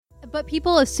But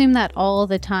people assume that all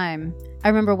the time. I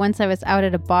remember once I was out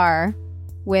at a bar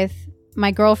with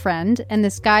my girlfriend, and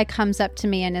this guy comes up to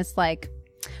me and is like,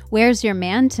 "Where's your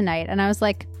man tonight?" And I was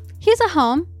like, "He's at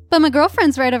home, but my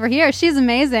girlfriend's right over here. She's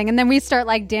amazing." And then we start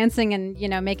like dancing and,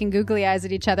 making googly eyes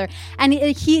at each other. And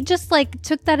he just like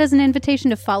took that as an invitation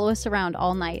to follow us around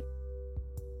all night.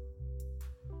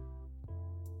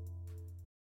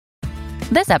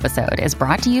 This episode is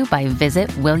brought to you by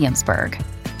Visit Williamsburg.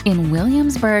 In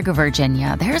Williamsburg,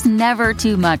 Virginia, there's never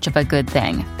too much of a good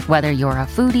thing. Whether you're a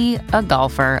foodie, a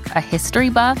golfer, a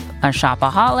history buff, a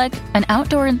shopaholic, an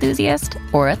outdoor enthusiast,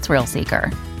 or a thrill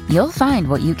seeker, you'll find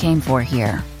what you came for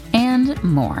here and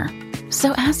more.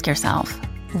 So ask yourself,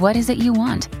 what is it you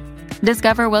want?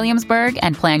 Discover Williamsburg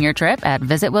and plan your trip at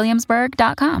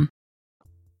visitwilliamsburg.com.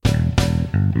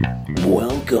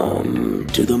 Welcome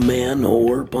to the Man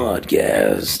Whore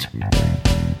Podcast.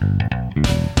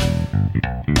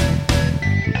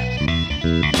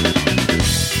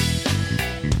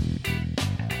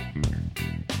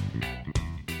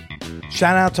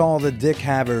 Shout out to all the dick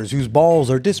havers whose balls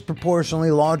are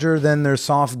disproportionately larger than their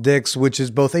soft dicks, which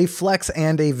is both a flex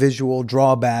and a visual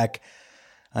drawback.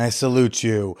 I salute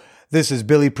you. This is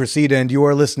Billy Procida, and you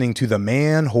are listening to the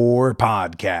Man Whore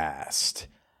Podcast.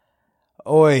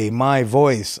 Oi, my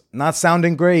voice. Not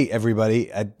sounding great,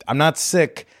 everybody. I'm not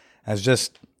sick. I was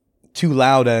just too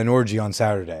loud at an orgy on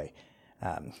Saturday.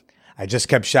 I just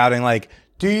kept shouting like,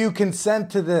 "Do you consent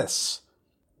to this?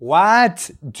 What?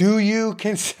 Do you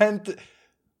consent?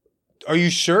 Are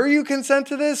you sure you consent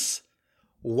to this?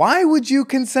 Why would you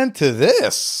consent to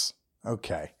this?"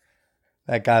 Okay.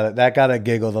 That got a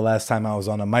giggle the last time I was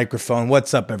on a microphone.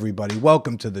 What's up, everybody?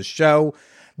 Welcome to the show.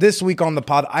 This week on the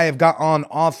pod, I have got on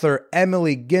author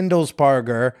Emily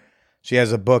Gindlesparger. She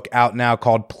has a book out now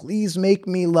called Please Make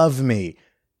Me Love Me.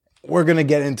 We're going to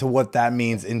get into what that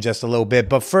means in just a little bit.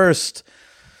 But first,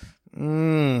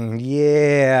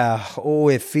 yeah. Oh,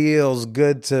 it feels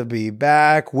good to be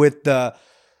back with the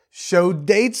show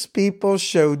dates, people.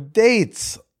 Show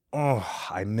dates. Oh,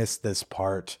 I missed this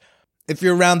part. If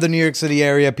you're around the New York City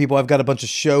area, people, I've got a bunch of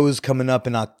shows coming up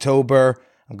in October.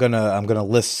 I'm gonna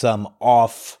list some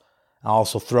off. I'll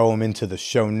also throw them into the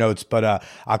show notes. But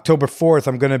October 4th,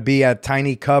 I'm going to be at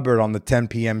Tiny Cupboard on the 10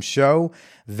 p.m. show.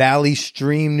 Valley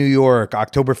Stream, New York.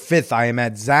 October 5th, I am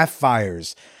at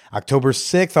Zaphire's. October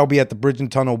 6th, I'll be at the Bridge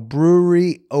and Tunnel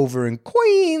Brewery over in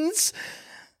Queens.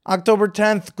 October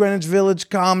 10th, Greenwich Village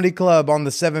Comedy Club on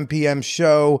the 7 p.m.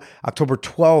 show. October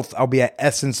 12th, I'll be at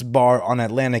Essence Bar on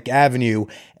Atlantic Avenue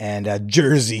and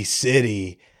Jersey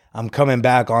City. I'm coming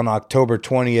back on October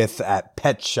 20th at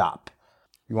Pet Shop.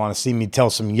 You want to see me tell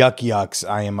some yucks?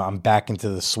 I'm back into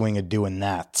the swing of doing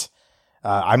that.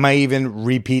 I might even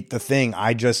repeat the thing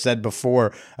I just said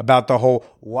before about the whole,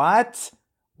 what?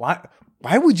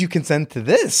 Why would you consent to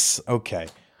this? Okay.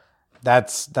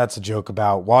 That's a joke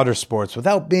about water sports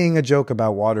without being a joke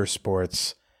about water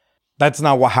sports. That's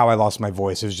not how I lost my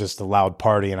voice. It was just a loud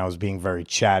party and I was being very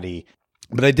chatty.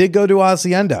 But I did go to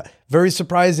Hacienda. Very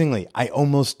surprisingly, I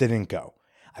almost didn't go.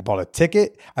 I bought a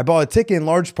ticket. In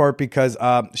large part because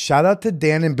shout out to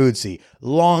Dan and Bootsy,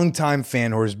 longtime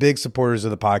fan whores, big supporters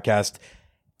of the podcast,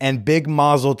 and big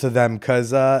mazel to them because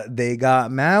they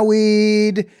got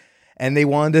married. And they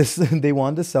wanted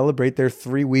to celebrate their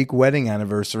 3-week wedding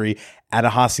anniversary at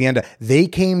a hacienda. They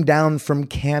came down from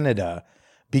Canada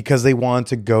because they wanted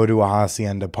to go to a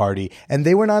hacienda party, and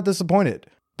they were not disappointed.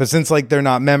 But since they're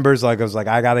not members, I was like,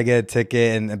 I gotta get a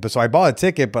ticket, so I bought a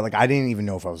ticket, but I didn't even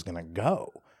know if I was gonna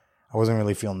go. I wasn't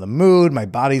really feeling the mood. My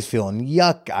body's feeling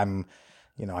yuck.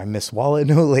 I miss Wallet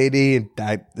No Lady.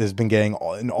 That has been getting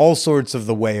in all sorts of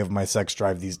the way of my sex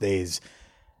drive these days.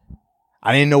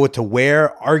 I didn't know what to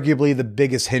wear. Arguably the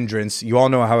biggest hindrance. You all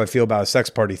know how I feel about a sex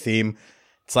party theme.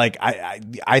 It's like,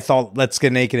 I thought Let's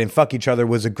Get Naked and Fuck Each Other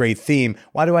was a great theme.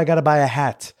 Why do I got to buy a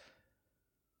hat?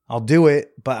 I'll do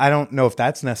it, but I don't know if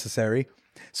that's necessary.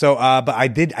 So, but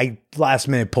I last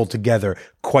minute pulled together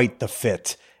quite the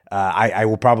fit. I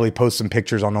will probably post some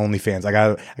pictures on OnlyFans. I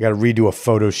got to redo a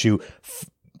photo shoot.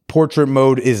 Portrait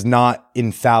mode is not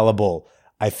infallible,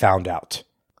 I found out.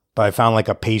 But I found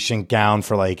a patient gown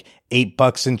for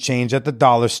 $8 and change at the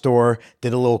dollar store.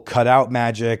 Did a little cutout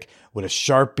magic with a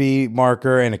Sharpie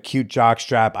marker and a cute jock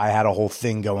strap. I had a whole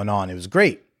thing going on. It was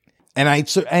great. And I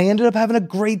ended up having a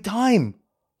great time.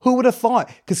 Who would have thought?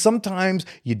 Because sometimes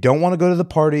you don't want to go to the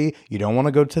party. You don't want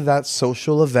to go to that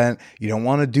social event. You don't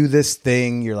want to do this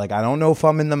thing. You're like, I don't know if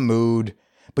I'm in the mood.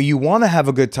 But you want to have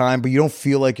a good time, but you don't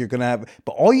feel like you're going to have.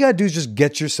 But all you got to do is just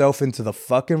get yourself into the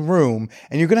fucking room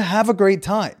and you're going to have a great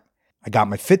time. I got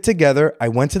my fit together. I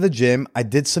went to the gym. I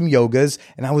did some yogas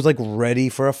and I was ready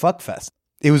for a fuck fest.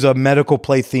 It was a medical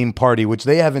play themed party, which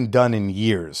they haven't done in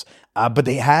years. But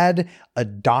they had a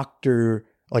doctor,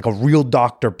 like a real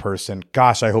doctor person.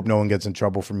 Gosh, I hope no one gets in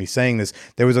trouble for me saying this.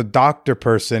 There was a doctor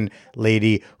person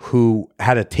lady who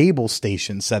had a table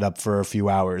station set up for a few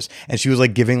hours. And she was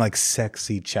like giving like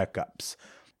sexy checkups.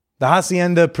 The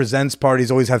Hacienda Presents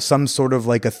parties always have some sort of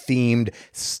like a themed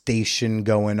station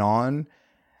going on.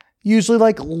 Usually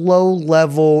like low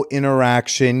level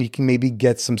interaction. You can maybe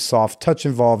get some soft touch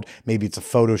involved. Maybe it's a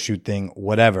photo shoot thing,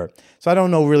 whatever. So I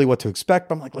don't know really what to expect,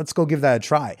 but I'm like, let's go give that a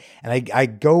try. And I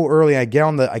go early. I get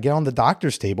on the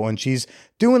doctor's table and she's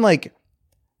doing like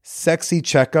sexy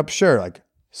checkup. Sure. Like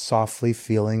softly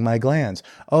feeling my glands.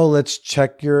 Oh, let's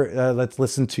check let's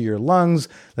listen to your lungs.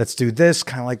 Let's do this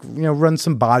kind of like, run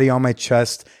some body on my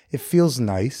chest. It feels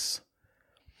nice.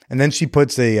 And then she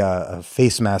puts a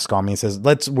face mask on me and says,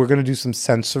 we're going to do some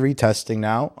sensory testing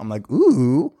now. I'm like,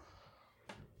 ooh,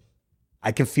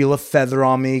 I can feel a feather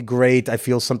on me. Great. I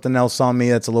feel something else on me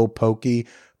that's a little pokey.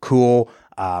 Cool.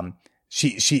 I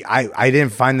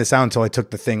didn't find this out until I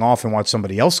took the thing off and watched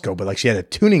somebody else go, but like she had a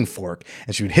tuning fork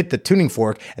and she would hit the tuning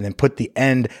fork and then put the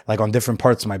end like on different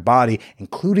parts of my body,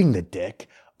 including the dick.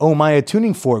 Oh my, a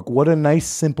tuning fork. What a nice,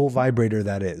 simple vibrator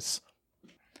that is.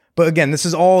 But again, this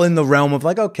is all in the realm of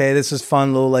like, okay, this is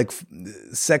fun, little like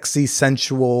sexy,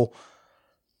 sensual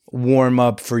warm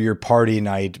up for your party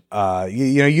night.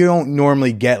 You don't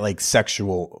normally get like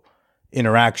sexual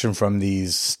interaction from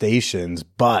these stations,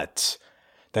 but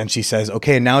then she says,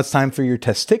 okay, now it's time for your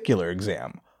testicular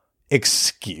exam.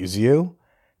 Excuse you?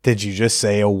 Did you just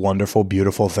say a wonderful,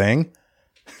 beautiful thing?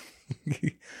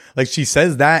 Like she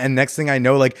says that, and next thing I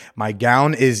know, like my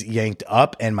gown is yanked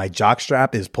up and my jock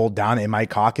strap is pulled down and my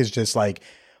cock is just like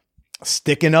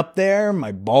sticking up there.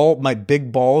 My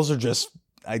big balls are just,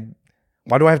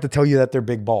 why do I have to tell you that they're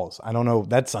big balls? I don't know.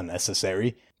 That's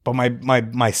unnecessary. But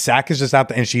my sack is just out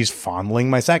there and she's fondling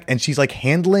my sack and she's like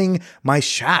handling my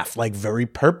shaft like very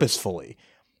purposefully.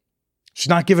 She's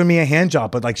not giving me a hand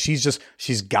job, but like she's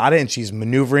got it and she's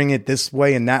maneuvering it this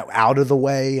way and that out of the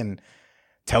way and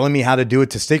telling me how to do a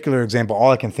testicular exam. But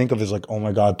all I can think of is like, oh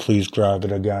my God, please grab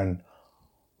it again.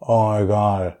 Oh my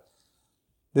God.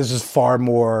 This is far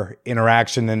more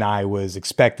interaction than I was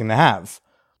expecting to have.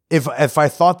 If I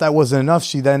thought that wasn't enough,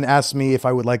 she then asked me if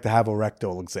I would like to have a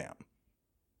rectal exam.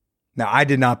 Now, I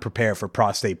did not prepare for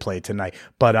prostate play tonight,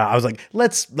 but I was like,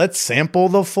 let's sample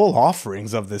the full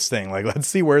offerings of this thing. Like, let's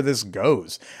see where this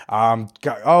goes. And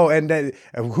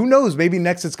who knows? Maybe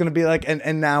next it's going to be like,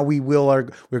 and now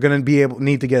we're going to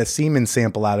need to get a semen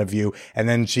sample out of you. And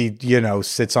then she,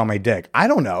 sits on my dick. I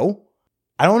don't know.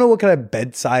 I don't know what kind of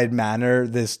bedside manner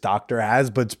this doctor has,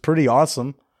 but it's pretty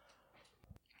awesome.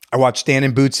 I watched Dan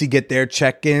and Bootsy get their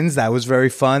check-ins. That was very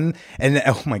fun. And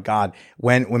oh my God,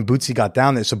 when Bootsy got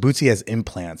down there, so Bootsy has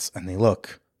implants and they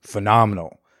look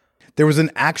phenomenal. There was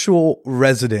an actual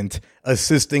resident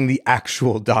assisting the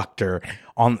actual doctor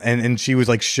and she was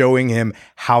like showing him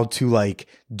how to like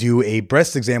do a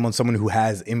breast exam on someone who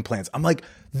has implants. I'm like,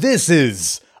 this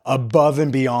is above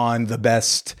and beyond the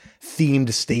best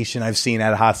themed station I've seen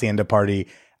at a Hacienda party,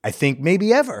 I think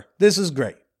maybe ever. This is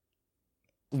great.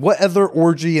 What other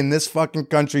orgy in this fucking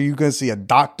country you gonna see a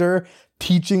doctor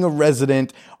teaching a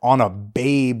resident on a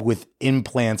babe with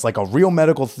implants, like a real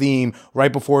medical theme,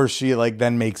 right before she like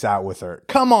then makes out with her?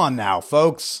 Come on now,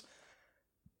 folks.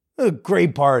 A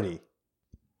great party.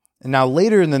 And now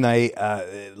later in the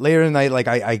night, like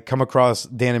I come across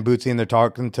Dan and Bootsy and they're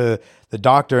talking to the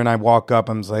doctor and I walk up,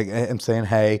 I'm saying,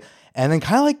 hey. And then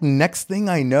kind of like next thing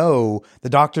I know, the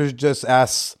doctor just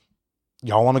asks,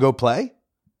 y'all want to go play?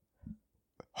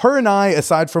 Her and I,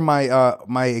 aside from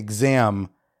my exam,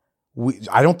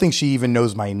 I don't think she even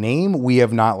knows my name. We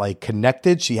have not like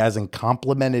connected. She hasn't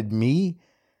complimented me.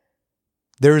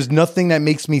 There is nothing that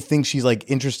makes me think she's like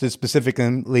interested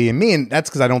specifically in me. And that's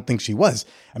because I don't think she was.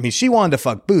 I mean, she wanted to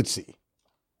fuck Bootsy.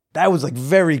 That was like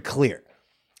very clear.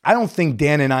 I don't think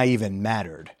Dan and I even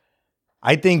mattered.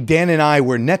 I think Dan and I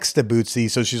were next to Bootsy.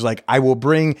 So she's like, I will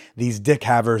bring these dick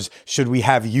havers should we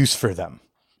have use for them.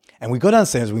 And we go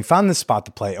downstairs, we found this spot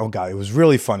to play. Oh God, it was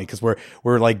really funny because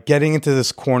we're like getting into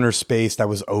this corner space that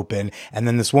was open. And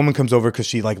then this woman comes over because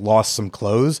she like lost some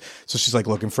clothes. So she's like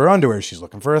looking for underwear. She's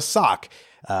looking for a sock.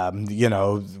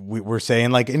 We're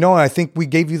saying like, no, I think we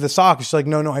gave you the sock. She's like,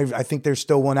 no, I think there's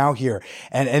still one out here.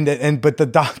 But the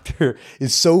doctor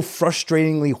is so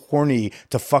frustratingly horny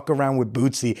to fuck around with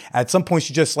Bootsy. At some point,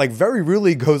 she just like very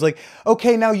rudely goes like,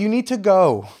 okay, now you need to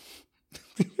go.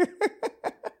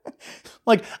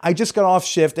 Like, I just got off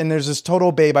shift and there's this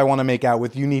total babe I want to make out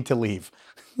with. You need to leave.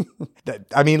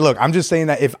 I mean, look, I'm just saying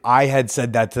that if I had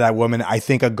said that to that woman, I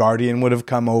think a guardian would have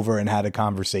come over and had a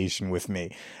conversation with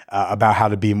me about how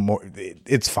to be more.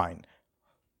 It's fine.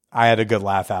 I had a good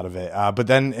laugh out of it. But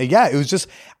then, yeah, it was just,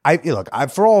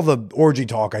 for all the orgy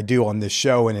talk I do on this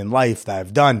show and in life that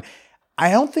I've done,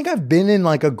 I don't think I've been in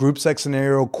like a group sex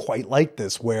scenario quite like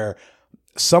this, where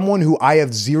someone who I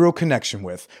have zero connection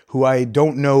with, who I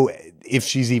don't know if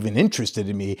she's even interested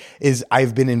in me,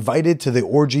 I've been invited to the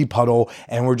orgy puddle,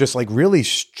 and we're just like really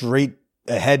straight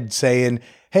ahead saying,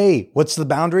 hey, what's the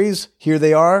boundaries? Here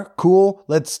they are. Cool.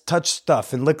 Let's touch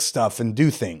stuff and lick stuff and do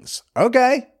things.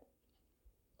 Okay.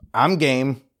 I'm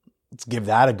game. Let's give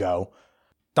that a go.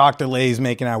 Dr. Lay's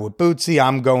making out with Bootsy.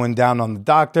 I'm going down on the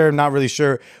doctor. I'm not really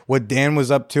sure what Dan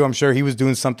was up to. I'm sure he was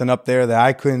doing something up there that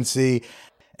I couldn't see.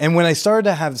 And when I started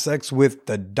to have sex with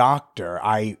the doctor,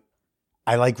 I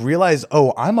like realized,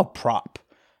 oh, I'm a prop.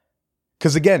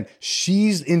 Because again,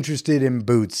 she's interested in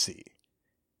Bootsy.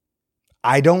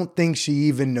 I don't think she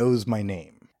even knows my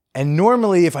name. And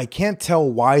normally, if I can't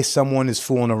tell why someone is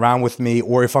fooling around with me,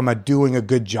 or if I'm not doing a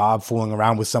good job fooling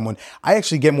around with someone, I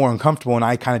actually get more uncomfortable and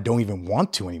I kind of don't even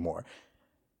want to anymore.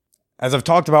 As I've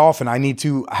talked about often, I need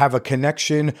to have a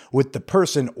connection with the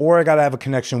person, or I got to have a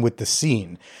connection with the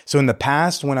scene. So in the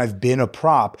past, when I've been a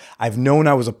prop, I've known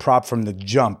I was a prop from the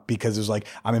jump, because it was like,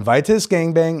 I'm invited to this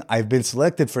gangbang. I've been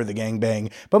selected for the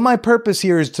gangbang, but my purpose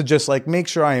here is to just like make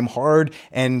sure I am hard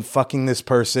and fucking this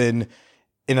person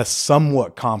in a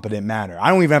somewhat competent manner. I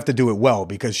don't even have to do it well,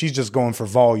 because she's just going for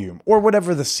volume or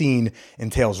whatever the scene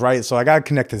entails, right? So I got to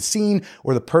connect to the scene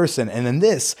or the person. And then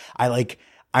this,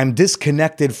 I'm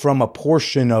disconnected from a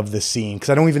portion of the scene, because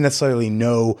I don't even necessarily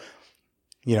know,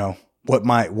 what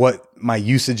my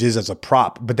usage is as a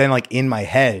prop. But then like in my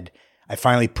head, I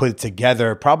finally put it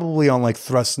together, probably on like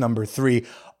thrust number 3.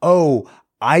 Oh,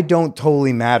 I don't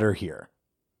totally matter here.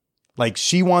 Like,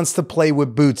 she wants to play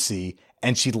with Bootsy,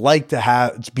 and she'd like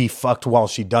to be fucked while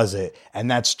she does it. And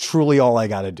that's truly all I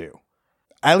got to do.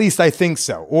 At least I think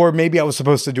so. Or maybe I was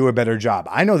supposed to do a better job.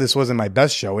 I know this wasn't my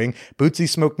best showing. Bootsy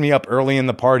smoked me up early in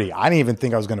the party. I didn't even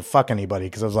think I was going to fuck anybody,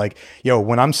 because I was like,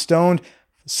 when I'm stoned,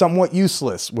 somewhat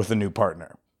useless with a new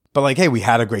partner. But like, hey, we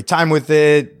had a great time with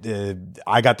it.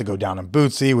 I got to go down on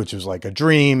Bootsy, which was like a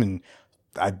dream, and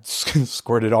I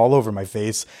squirted all over my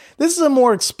face. This is a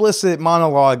more explicit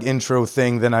monologue intro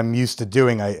thing than I'm used to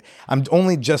doing. I'm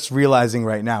only just realizing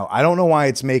right now. I don't know why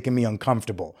it's making me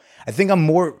uncomfortable. I think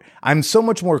I'm so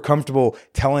much more comfortable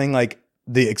telling like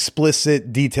the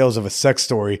explicit details of a sex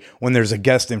story when there's a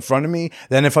guest in front of me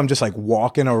than if I'm just like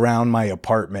walking around my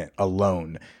apartment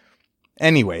alone.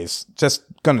 Anyways, just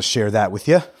gonna share that with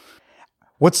you.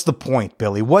 What's the point,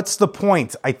 Billy? What's the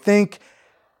point? I think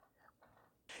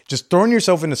just throwing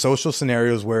yourself into social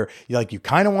scenarios where you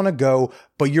kind of want to go,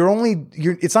 but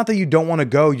it's not that you don't want to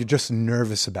go, you're just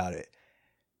nervous about it.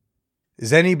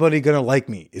 Is anybody going to like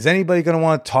me? Is anybody going to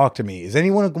want to talk to me? Is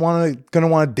anyone going to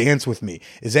want to dance with me?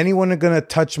 Is anyone going to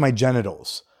touch my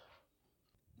genitals?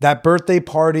 That birthday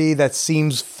party that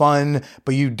seems fun,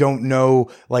 but you don't know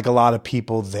like a lot of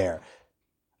people there.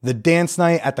 The dance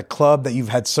night at the club that you've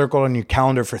had circled on your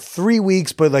calendar for 3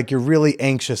 weeks, but like you're really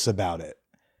anxious about it.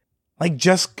 Like,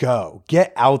 just go.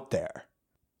 Get out there.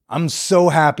 I'm so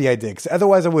happy I did, because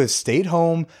otherwise I would have stayed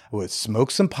home. I would have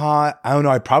smoked some pot. I don't know.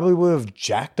 I probably would have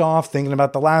jacked off thinking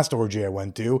about the last orgy I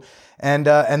went to. And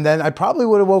then I probably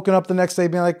would have woken up the next day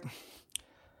being like,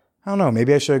 I don't know,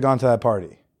 maybe I should have gone to that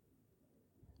party.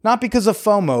 Not because of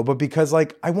FOMO, but because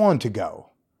like I wanted to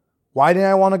go. Why didn't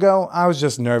I want to go? I was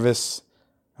just nervous.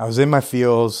 I was in my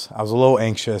feels. I was a little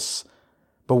anxious.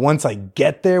 But once I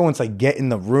get there, once I get in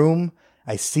the room,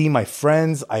 I see my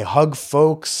friends, I hug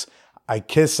folks, I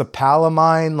kiss a pal of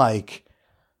mine, like,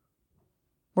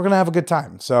 we're going to have a good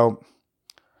time. So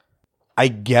I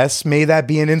guess may that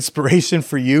be an inspiration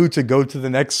for you to go to the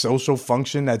next social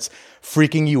function that's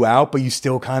freaking you out, but you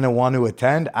still kind of want to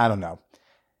attend? I don't know.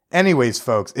 Anyways,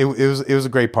 folks, it was a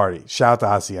great party. Shout out to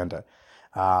Hacienda.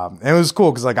 And it was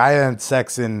cool because like I hadn't had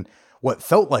sex in what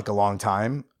felt like a long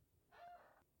time.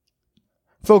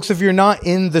 Folks, if you're not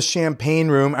in the Champagne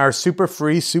Room, our super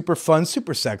free, super fun,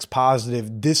 super sex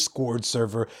positive Discord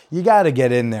server, you got to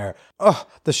get in there. Oh,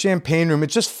 the Champagne Room,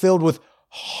 it's just filled with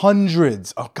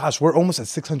hundreds. Oh gosh, we're almost at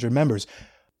 600 members.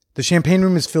 The Champagne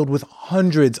Room is filled with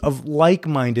hundreds of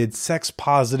like-minded,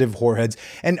 sex-positive whoreheads.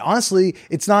 And honestly,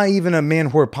 it's not even a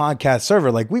man-whore podcast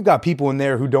server. Like, we've got people in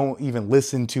there who don't even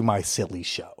listen to my silly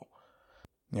show.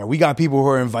 We got people who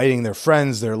are inviting their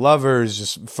friends, their lovers,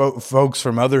 just folks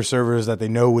from other servers that they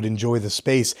know would enjoy the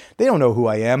space. They don't know who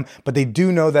I am, but they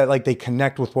do know that like they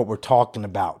connect with what we're talking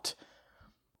about.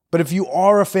 But if you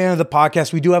are a fan of the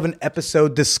podcast, we do have an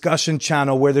episode discussion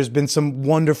channel where there's been some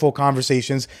wonderful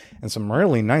conversations and some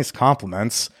really nice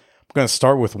compliments. I'm going to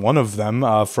start with one of them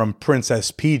from Princess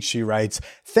Peach. She writes,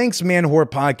 "Thanks, Man Whore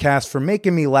Podcast, for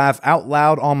making me laugh out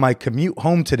loud on my commute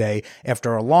home today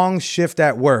after a long shift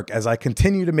at work as I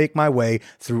continue to make my way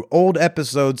through old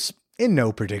episodes in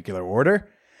no particular order.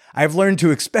 I've learned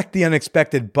to expect the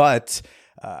unexpected, but...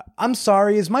 I'm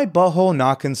sorry, is my butthole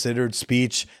not considered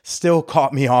speech still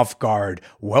caught me off guard.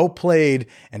 Well played,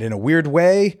 and in a weird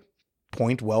way,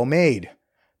 point well made."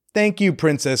 Thank you,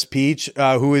 Princess Peach,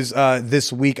 who is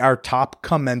this week our top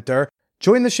commenter.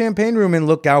 Join the champagne room and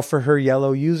look out for her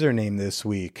yellow username this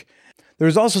week. There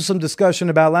was also some discussion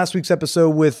about last week's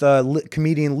episode with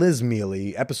comedian Liz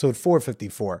Mealy, episode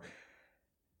 454.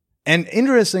 And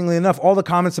interestingly enough, all the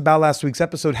comments about last week's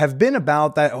episode have been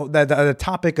about that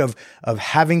topic of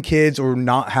having kids or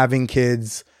not having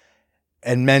kids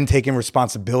and men taking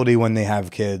responsibility when they have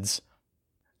kids.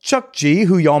 Chuck G,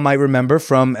 who y'all might remember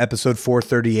from episode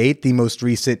 438, the most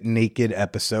recent naked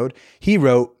episode, he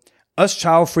wrote, "Us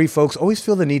child-free folks always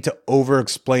feel the need to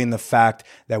over-explain the fact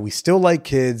that we still like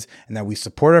kids and that we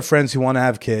support our friends who want to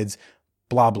have kids,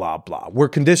 blah, blah, blah. We're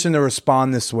conditioned to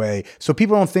respond this way, so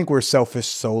people don't think we're selfish,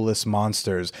 soulless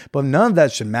monsters. But none of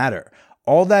that should matter.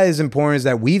 All that is important is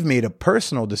that we've made a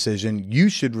personal decision you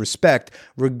should respect,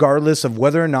 regardless of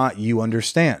whether or not you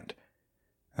understand."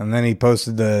 And then he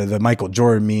posted the Michael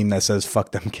Jordan meme that says,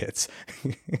 "Fuck them kids."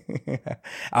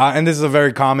 And this is a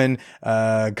very common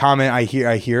comment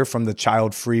I hear from the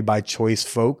child-free by choice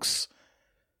folks.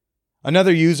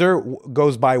 Another user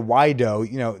goes by Wido.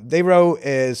 They wrote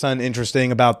something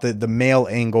interesting about the male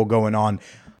angle going on.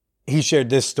 He shared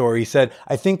this story. He said,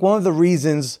 "I think one of the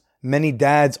reasons many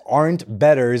dads aren't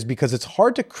better is because it's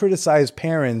hard to criticize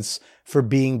parents for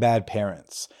being bad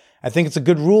parents. I think it's a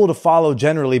good rule to follow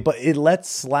generally, but it lets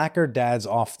slacker dads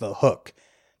off the hook.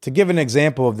 To give an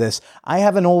example of this, I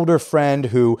have an older friend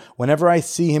who, whenever I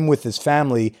see him with his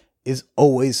family, is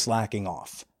always slacking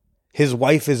off. His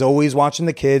wife is always watching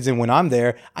the kids, and when I'm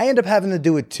there, I end up having to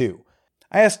do it too.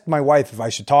 I asked my wife if I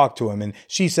should talk to him, and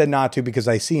she said not to because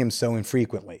I see him so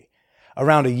infrequently.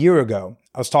 Around a year ago,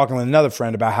 I was talking with another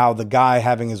friend about how the guy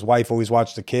having his wife always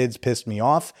watch the kids pissed me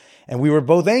off, and we were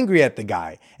both angry at the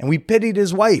guy, and we pitied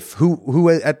his wife, who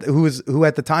at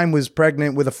the time was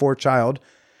pregnant with a fourth child,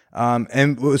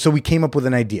 and so we came up with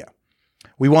an idea.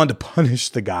 We wanted to punish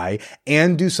the guy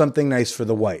and do something nice for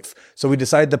the wife. So we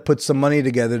decided to put some money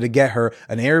together to get her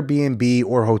an Airbnb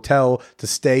or hotel to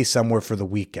stay somewhere for the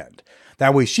weekend.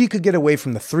 That way she could get away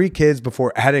from the 3 kids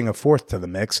before adding a 4th to the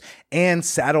mix and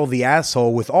saddle the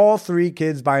asshole with all 3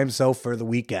 kids by himself for the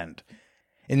weekend.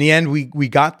 In the end, we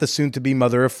got the soon-to-be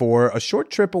mother of 4 a short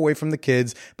trip away from the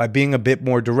kids by being a bit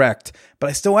more direct, but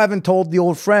I still haven't told the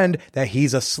old friend that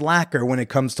he's a slacker when it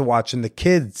comes to watching the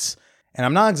kids. And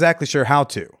I'm not exactly sure how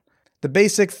to. The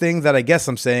basic thing that I guess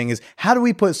I'm saying is, how do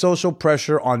we put social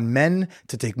pressure on men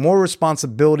to take more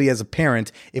responsibility as a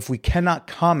parent if we cannot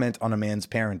comment on a man's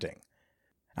parenting?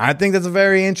 I think that's a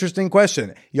very interesting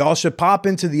question. Y'all should pop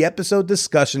into the episode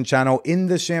discussion channel in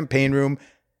the champagne room,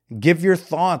 give your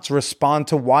thoughts, respond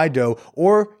to Wido,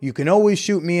 or you can always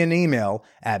shoot me an email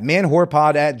at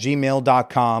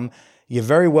manwhorepod@gmail.com. You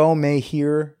very well may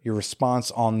hear your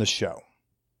response on the show.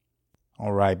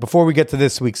 All right, before we get to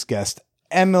this week's guest,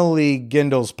 Emily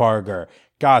Gindlesparger.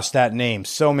 Gosh, that name,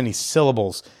 so many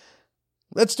syllables.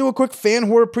 Let's do a quick fan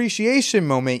whore appreciation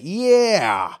moment.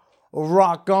 Yeah,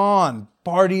 rock on.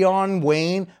 Party on,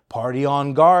 Wayne. Party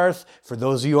on, Garth. For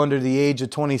those of you under the age of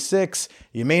 26,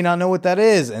 you may not know what that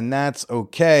is, and that's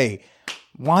okay.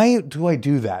 Why do I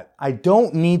do that? I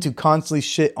don't need to constantly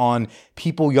shit on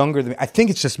people younger than me. I think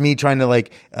it's just me trying to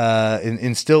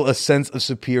instill a sense of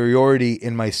superiority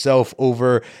in myself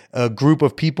over a group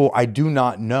of people I do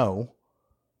not know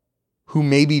who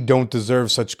maybe don't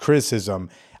deserve such criticism.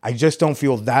 I just don't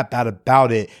feel that bad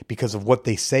about it because of what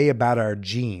they say about our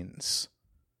genes.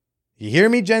 You hear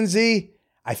me, Gen Z?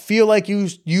 I feel like you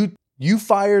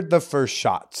fired the first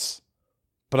shots,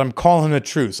 but I'm calling a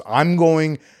truce. I'm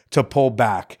going to pull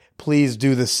back. Please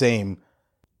do the same.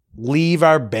 Leave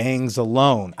our bangs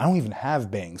alone. I don't even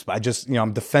have bangs, but I just,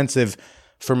 I'm defensive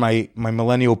for my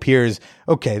millennial peers.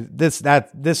 Okay,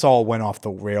 this all went off the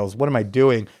rails. What am I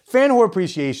doing? Fan whore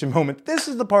appreciation moment. This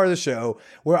is the part of the show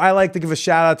where I like to give a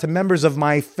shout out to members of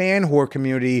my fan whore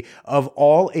community of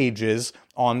all ages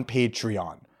on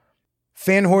Patreon.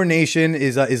 Fan Whore Nation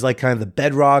is like kind of the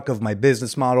bedrock of my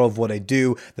business model of what I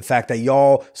do. The fact that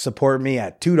y'all support me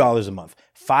at $2 a month,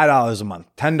 $5 a month,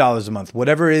 $10 a month,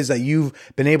 whatever it is that you've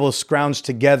been able to scrounge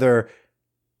together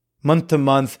month to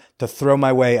month to throw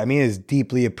my way, I mean, it is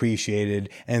deeply appreciated.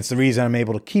 And it's the reason I'm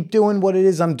able to keep doing what it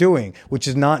is I'm doing, which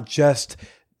is not just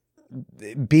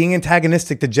being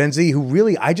antagonistic to Gen Z, who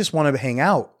really, I just want to hang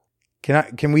out.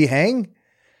 Can we hang?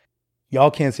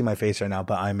 Y'all can't see my face right now,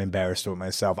 but I'm embarrassed with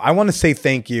myself. I want to say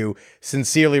thank you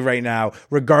sincerely right now,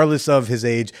 regardless of his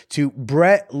age, to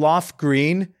Brett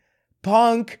Lofgreen,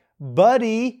 Punk,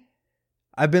 buddy.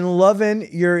 I've been loving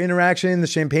your interaction in the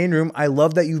champagne room. I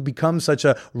love that you've become such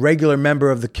a regular member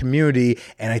of the community,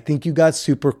 and I think you got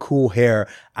super cool hair.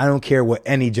 I don't care what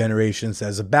any generation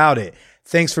says about it.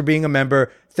 Thanks for being a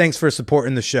member. Thanks for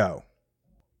supporting the show.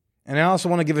 And I also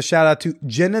want to give a shout out to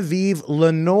Genevieve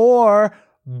Lenore.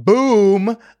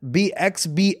 Boom.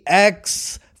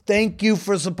 BXBX. Thank you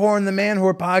for supporting the Man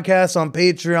Whore podcast on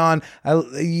Patreon.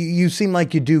 You seem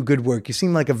like you do good work. You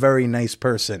seem like a very nice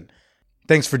person.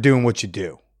 Thanks for doing what you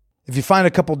do. If you find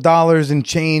a couple dollars in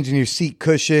change in your seat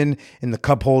cushion, in the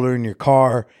cup holder in your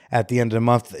car at the end of the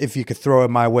month, if you could throw it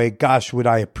my way, gosh, would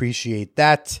I appreciate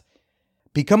that.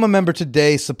 Become a member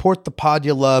today, support the pod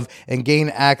you love, and gain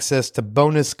access to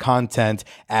bonus content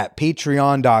at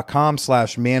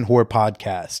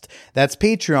patreon.com/manwhorepodcast. That's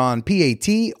Patreon,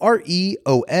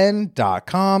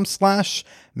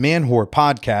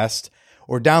 patreon.com/manwhorepodcast,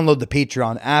 or download the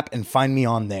Patreon app and find me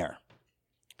on there.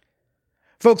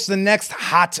 Folks, the next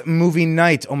hot movie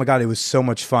night. Oh my God, it was so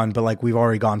much fun, but like we've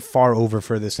already gone far over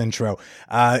for this intro.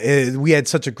 We had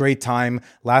such a great time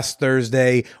last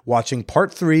Thursday watching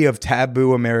part 3 of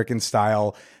Taboo American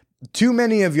Style. Too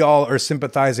many of y'all are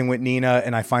sympathizing with Nina,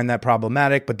 and I find that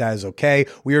problematic, but that is okay.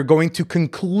 We are going to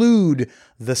conclude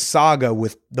the saga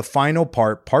with the final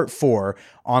part, part 4,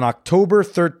 on October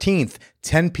 13th,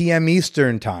 10 p.m.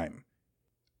 Eastern time.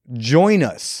 Join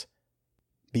us,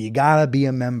 but you gotta be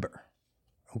a member.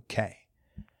 Okay.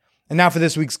 And now for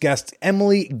this week's guest,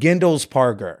 Emily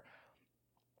Gindlesparger.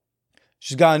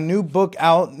 She's got a new book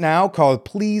out now called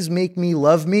Please Make Me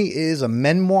Love Me. It is a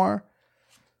memoir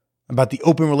about the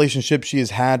open relationship she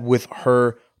has had with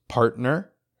her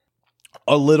partner.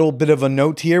 A little bit of a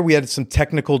note here. We had some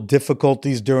technical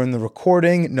difficulties during the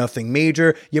recording. Nothing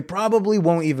major. You probably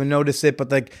won't even notice it,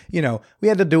 but we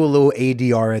had to do a little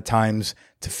ADR at times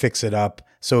to fix it up.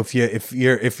 So if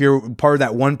you're part of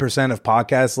that 1% of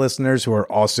podcast listeners who are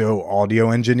also audio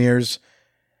engineers,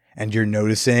 and you're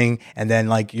noticing, and then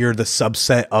like you're the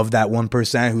subset of that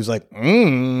 1% who's like,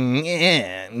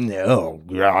 yeah, no,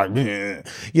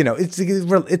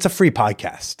 it's a free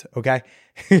podcast, okay?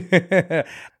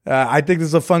 I think this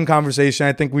is a fun conversation.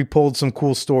 I think we pulled some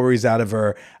cool stories out of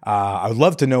her. I would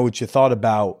love to know what you thought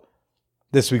about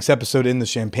this week's episode in the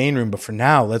champagne room. But for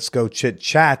now, let's go chit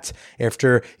chat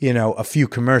after, a few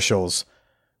commercials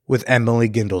with Emily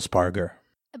Gindlesparger.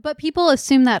 But people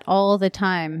assume that all the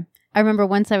time. I remember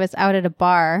once I was out at a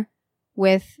bar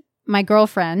with my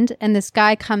girlfriend, and this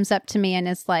guy comes up to me and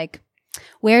is like,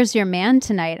 "Where's your man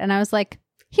tonight?" And I was like,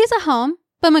 "He's at home,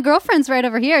 but my girlfriend's right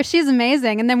over here. She's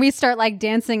amazing." And then we start like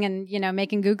dancing and,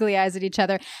 making googly eyes at each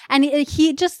other. And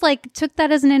he just like took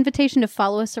that as an invitation to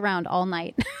follow us around all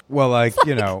night. Well, how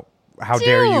dude.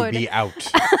 dare you be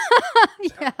out?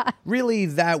 Yeah. Really,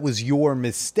 that was your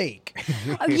mistake.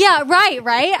 Yeah,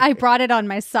 right. I brought it on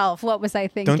myself. What was I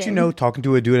thinking? Don't you know talking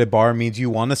to a dude at a bar means you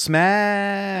want to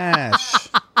smash?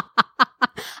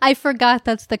 I forgot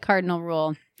that's the cardinal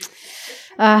rule.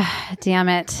 Damn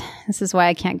it. This is why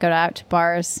I can't go out to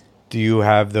bars. Do you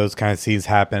have those kind of scenes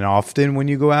happen often when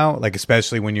you go out? Like,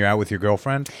 especially when you're out with your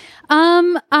girlfriend?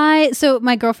 So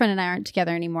my girlfriend and I aren't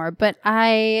together anymore, but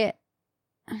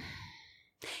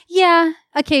yeah,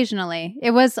 occasionally.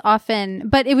 It was often,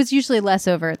 but it was usually less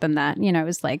overt than that. It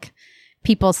was like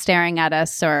people staring at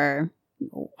us or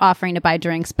offering to buy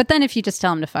drinks. But then if you just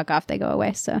tell them to fuck off, they go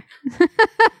away. So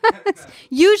it's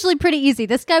usually pretty easy.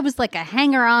 This guy was like a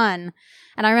hanger-on.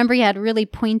 And I remember he had really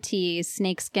pointy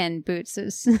snakeskin boots. It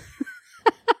was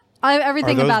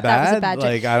everything about bad? That was a bad joke.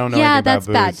 Like, I don't know yeah, anything that's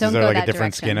about bad. boots. Don't Is there go like that a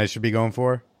different direction. skin I should be going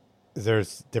for? Is there a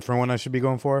different one I should be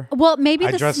going for? Well, maybe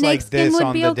I the dress like snakeskin this would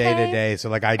on be the okay. day to day, so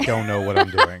like I don't know what I'm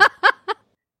doing.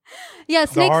 Yeah,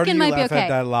 The harder snakeskin you might be laugh okay. at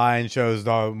that line shows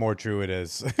the more true it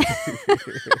is.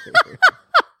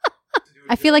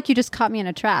 I feel like you just caught me in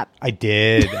a trap. I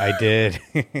did.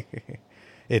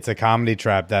 It's a comedy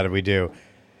trap that we do.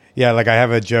 Yeah, like I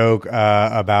have a joke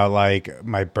about like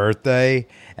my birthday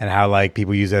and how like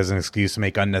people use it as an excuse to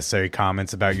make unnecessary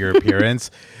comments about your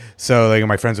appearance. So like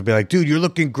my friends would be like, "Dude, you're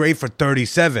looking great for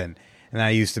 37." And I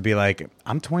used to be like,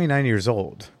 "I'm 29 years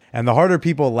old." And the harder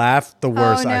people laugh, the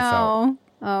worse I felt.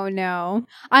 Oh, no.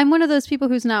 I'm one of those people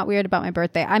who's not weird about my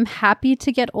birthday. I'm happy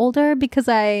to get older because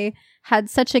I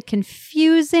had such a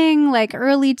confusing, like,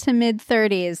 early to mid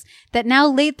 30s that now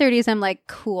late 30s, I'm like,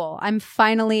 cool. I'm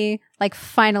finally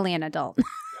an adult.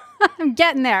 I'm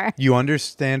getting there. You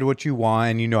understand what you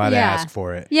want and you know how to ask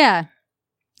for it. Yeah.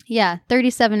 Yeah.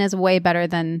 37 is way better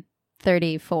than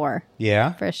 34.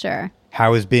 Yeah? For sure.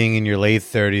 How is being in your late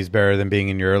 30s better than being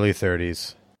in your early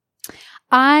 30s?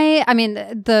 I mean,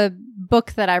 the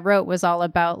book that I wrote was all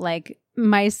about like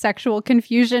my sexual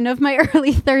confusion of my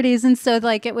early 30s. And so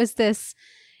like it was this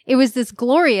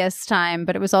glorious time,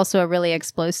 but it was also a really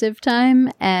explosive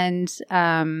time. And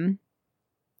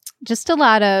just a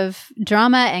lot of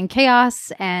drama and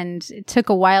chaos. And it took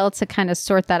a while to kind of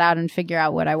sort that out and figure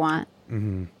out what I want.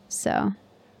 Mm-hmm. So...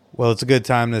 Well, it's a good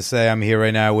time to say I'm here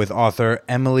right now with author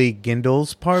Emily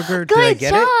Gindlesparger. Good Did I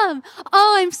get job! It?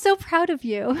 Oh, I'm so proud of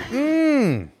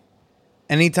you.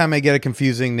 Anytime I get a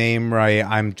confusing name right,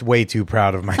 I'm way too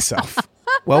proud of myself.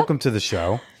 Welcome to the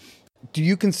show. Do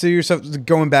you consider yourself,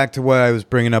 going back to what I was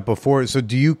bringing up before, so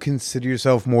do you consider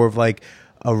yourself more of like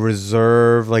a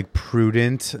reserved, like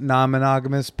prudent,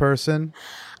 non-monogamous person?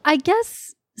 I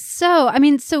guess so. I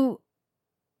mean,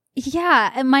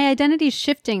 yeah, and my identity's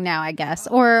shifting now, I guess,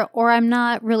 or I'm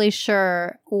not really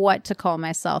sure what to call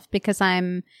myself because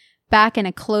I'm back in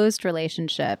a closed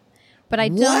relationship. But I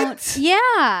don't. What?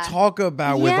 Yeah. Talk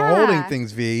about withholding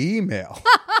things via email.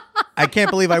 I can't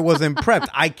believe I wasn't prepped.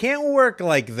 I can't work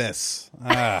like this.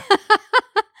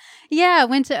 Yeah,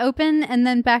 went to open and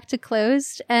then back to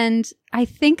closed, and I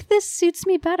think this suits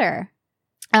me better.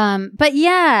 But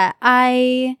yeah,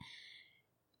 I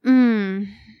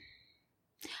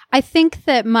think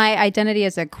that my identity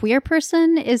as a queer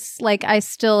person is like, I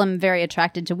still am very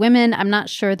attracted to women. I'm not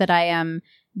sure that I am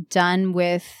done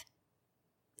with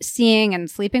seeing and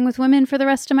sleeping with women for the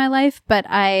rest of my life, but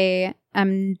I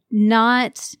don't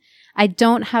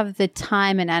have the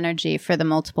time and energy for the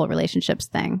multiple relationships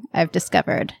thing, I've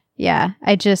discovered. Yeah.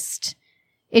 It just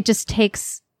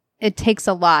takes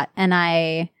a lot, and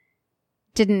I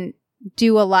didn't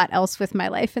do a lot else with my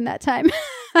life in that time.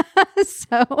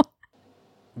 So...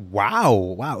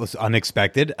 Wow, it was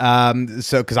unexpected.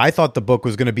 Because I thought the book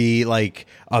was going to be like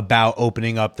about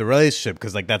opening up the relationship,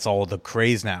 because like that's all the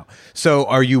craze now. So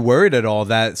are you worried at all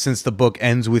that since the book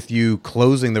ends with you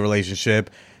closing the relationship,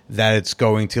 that it's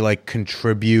going to like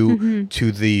contribute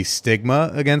to the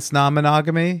stigma against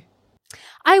non-monogamy?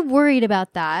 I worried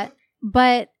about that,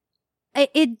 but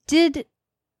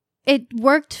it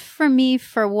worked for me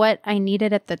for what I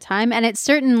needed at the time. And it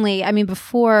certainly, I mean,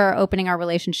 before opening our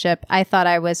relationship, I thought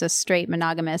I was a straight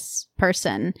monogamous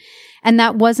person. And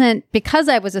that wasn't because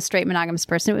I was a straight monogamous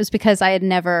person. It was because I had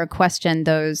never questioned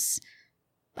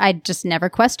I just never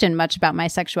questioned much about my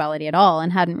sexuality at all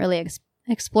and hadn't really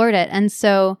explored it. And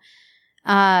so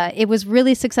it was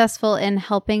really successful in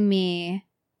helping me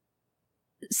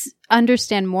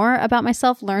understand more about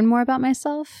myself, learn more about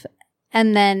myself,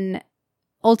 and then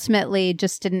ultimately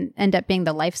just didn't end up being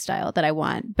the lifestyle that I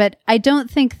want. But I don't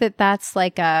think that that's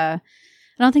I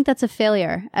don't think that's a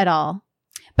failure at all.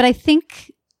 But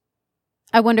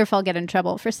I wonder if I'll get in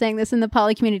trouble for saying this in the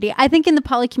poly community. I think in the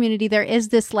poly community, there is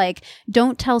this like,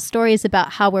 don't tell stories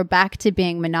about how we're back to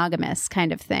being monogamous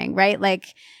kind of thing, right?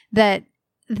 Like that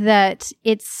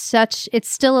it's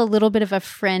still a little bit of a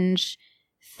fringe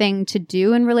thing to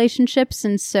do in relationships.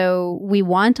 And so we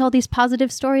want all these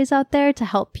positive stories out there to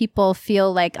help people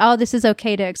feel like, oh, this is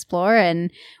okay to explore and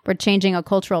we're changing a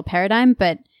cultural paradigm.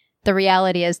 But the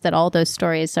reality is that all those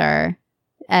stories are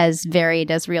as varied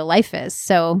as real life is.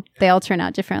 So they all turn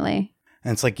out differently.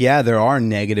 And it's like, yeah, there are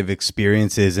negative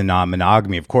experiences in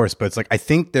non-monogamy, of course, but it's like, I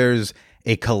think there's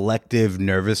a collective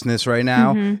nervousness right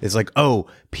now. It's like, oh,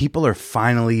 people are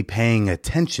finally paying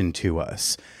attention to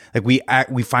us. Like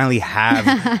we finally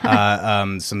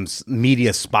have some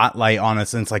media spotlight on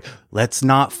us, and it's like, let's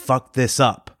not fuck this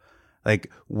up.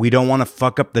 Like, we don't want to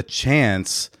fuck up the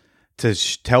chance to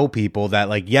tell people that,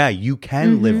 like, yeah, you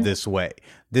can live this way.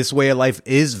 This way of life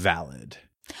is valid.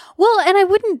 Well, and I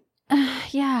wouldn't,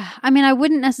 I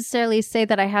wouldn't necessarily say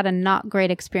that I had a not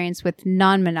great experience with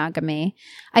non-monogamy.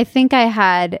 I think I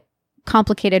had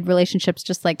complicated relationships,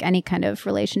 just like any kind of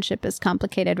relationship is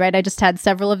complicated, right? I just had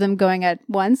several of them going at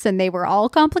once and they were all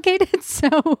complicated.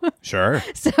 So sure.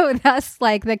 So that's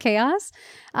like the chaos.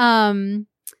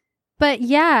 But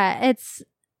yeah,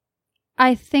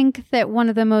 I think that one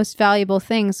of the most valuable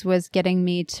things was getting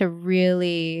me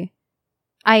to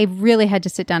I really had to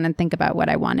sit down and think about what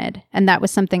I wanted. And that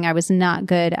was something I was not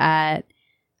good at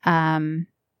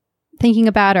thinking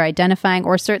about or identifying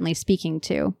or certainly speaking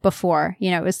to before. You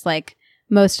know, it was like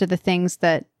most of the things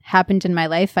that happened in my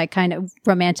life, I kind of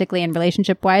romantically and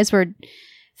relationship wise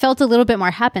felt a little bit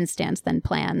more happenstance than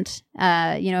planned.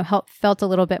 Felt a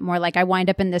little bit more like I wind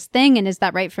up in this thing and is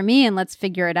that right for me? And let's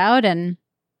figure it out. And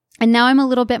now I'm a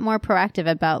little bit more proactive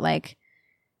about like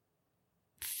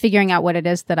figuring out what it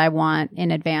is that I want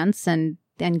in advance and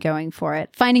going for it.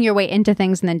 Finding your way into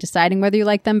things and then deciding whether you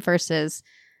like them versus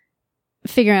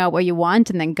figuring out what you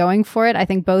want and then going for it. I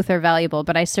think both are valuable,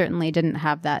 but I certainly didn't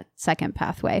have that second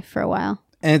pathway for a while.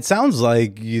 And it sounds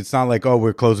like it's not like, oh,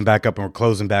 we're closing back up and we're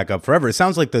closing back up forever. It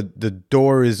sounds like the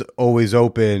door is always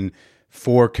open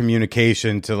for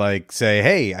communication to like say,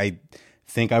 hey, I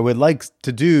think I would like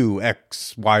to do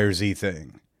X, Y, or Z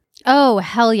thing. Oh,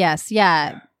 hell yes.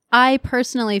 Yeah. I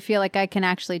personally feel like I can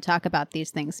actually talk about these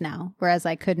things now, whereas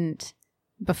I couldn't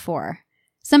before.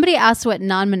 Somebody asked what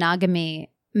non-monogamy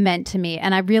meant to me,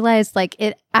 and I realized like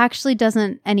it actually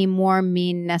doesn't anymore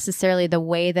mean necessarily the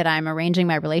way that I'm arranging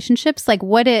my relationships. Like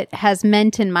what it has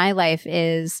meant in my life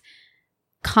is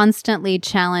constantly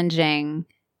challenging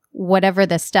whatever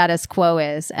the status quo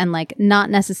is and like not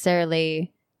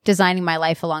necessarily designing my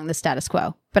life along the status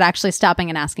quo, but actually stopping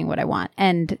and asking what I want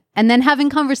and then having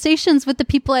conversations with the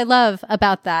people I love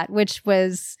about that, which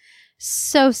was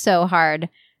so hard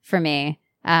for me.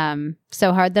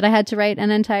 So hard that I had to write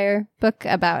an entire book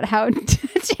about how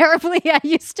terribly I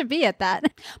used to be at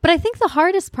that. But I think the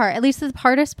hardest part, at least the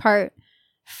hardest part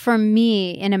for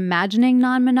me in imagining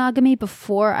non-monogamy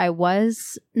before I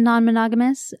was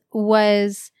non-monogamous,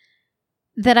 was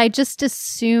that I just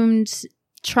assumed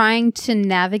trying to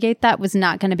navigate that was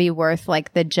not going to be worth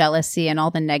like the jealousy and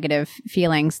all the negative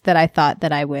feelings that I thought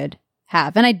that I would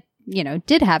have. And I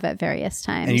did have at various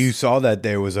times. And you saw that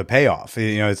there was a payoff.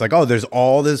 It's like, oh, there's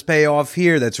all this payoff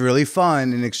here that's really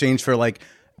fun in exchange for like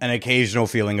an occasional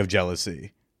feeling of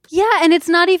jealousy. Yeah, and it's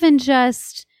not even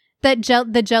just that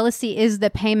the jealousy is the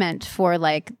payment for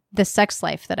like the sex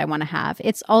life that I want to have.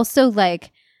 It's also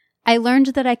like I learned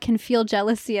that I can feel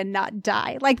jealousy and not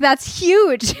die. Like that's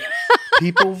huge.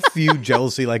 People view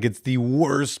jealousy like it's the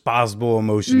worst possible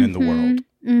emotion in the world.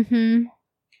 Mm-hmm.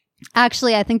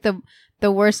 Actually, I think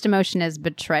the worst emotion is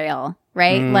betrayal,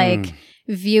 right? Like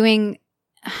viewing.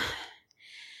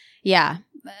 Yeah.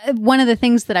 One of the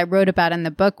things that I wrote about in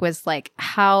the book was like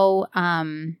how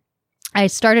I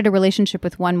started a relationship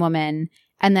with one woman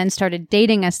and then started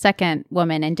dating a second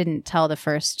woman and didn't tell the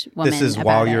first woman. This is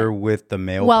while you're with the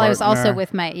male partner? While I was also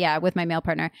with my male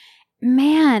partner.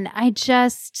 Man,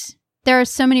 there are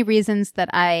so many reasons that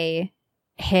I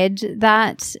hid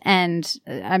that. And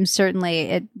I'm certainly,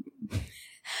 it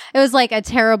was like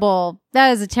that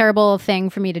was a terrible thing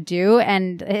for me to do.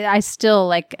 And I still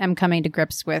like am coming to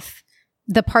grips with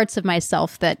the parts of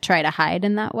myself that try to hide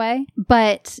in that way.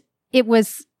 But it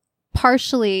was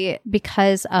partially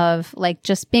because of like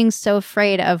just being so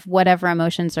afraid of whatever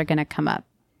emotions are going to come up,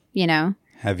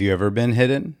 Have you ever been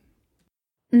hidden?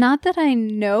 Not that I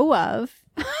know of.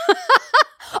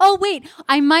 Oh, wait,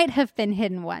 I might have been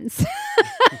hidden once.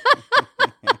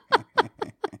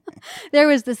 There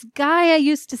was this guy I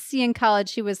used to see in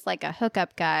college. He was like a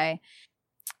hookup guy.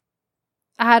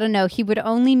 I don't know. He would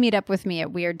only meet up with me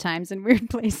at weird times and weird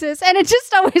places. And it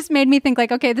just always made me think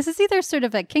like, okay, this is either sort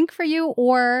of a kink for you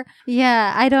or,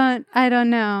 yeah, I don't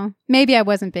know. Maybe I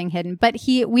wasn't being hidden, but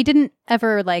we didn't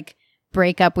ever like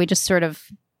break up. We just sort of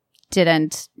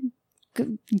didn't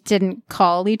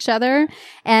call each other.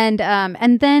 And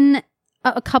then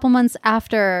a couple months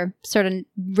after sort of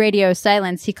radio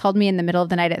silence, he called me in the middle of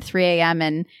the night at 3 a.m.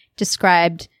 and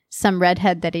described some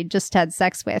redhead that he just had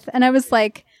sex with. And I was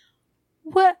like,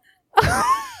 what?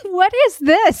 What is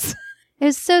this? It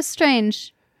was so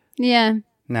strange. Yeah.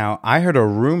 Now, I heard a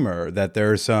rumor that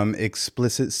there are some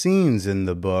explicit scenes in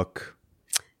the book.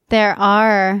 There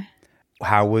are.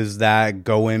 How was that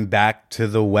going back to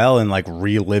the well and like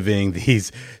reliving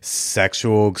these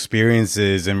sexual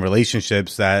experiences and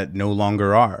relationships that no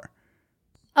longer are?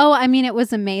 Oh, I mean, it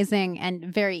was amazing and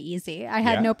very easy. I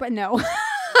had no.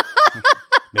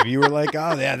 Maybe you were like,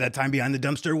 oh, yeah, that time behind the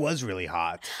dumpster was really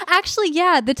hot. Actually,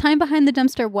 yeah, the time behind the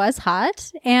dumpster was hot.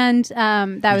 And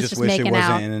that was just making out. You just wish it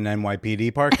wasn't in an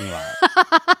NYPD parking lot.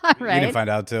 Right. We didn't find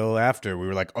out till after. We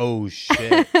were like, oh,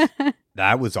 shit.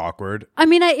 That was awkward. I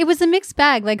mean, it was a mixed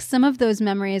bag. Like some of those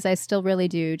memories I still really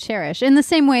do cherish. In the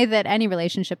same way that any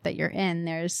relationship that you're in,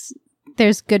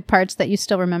 there's good parts that you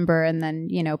still remember and then,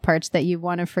 parts that you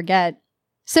want to forget.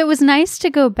 So it was nice to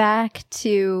go back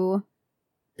to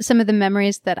some of the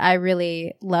memories that I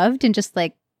really loved and just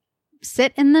like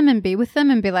sit in them and be with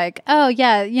them and be like, oh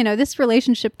yeah, this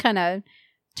relationship kind of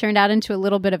turned out into a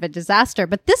little bit of a disaster,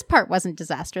 but this part wasn't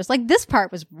disastrous. Like this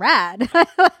part was rad.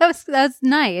 That was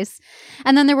nice.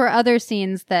 And then there were other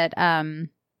scenes that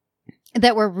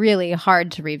that were really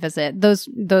hard to revisit. Those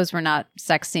were not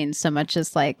sex scenes so much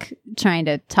as like trying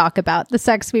to talk about the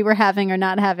sex we were having or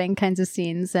not having kinds of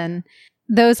scenes. And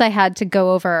those I had to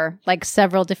go over like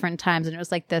several different times. And it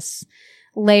was like this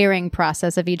layering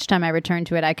process of each time I returned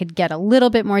to it, I could get a little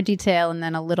bit more detail and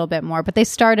then a little bit more. But they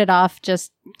started off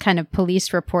just kind of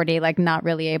police reporty, like not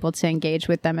really able to engage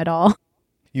with them at all.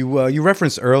 You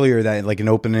referenced earlier that like in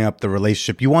opening up the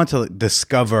relationship, you want to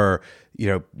discover,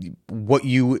 what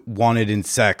you wanted in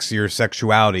sex, your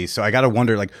sexuality. So I got to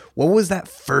wonder, like, what was that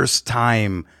first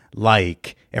time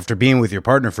like after being with your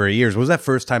partner for years? What was that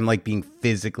first time like being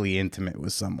physically intimate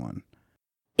with someone?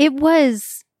 It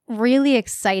was really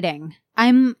exciting.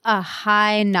 I'm a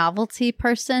high novelty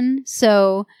person.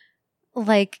 So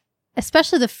like,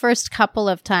 especially the first couple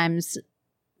of times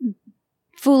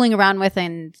fooling around with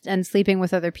and sleeping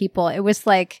with other people, it was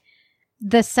like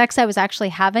the sex I was actually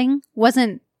having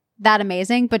wasn't that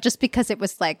amazing, but just because it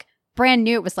was like brand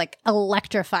new, it was like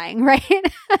electrifying,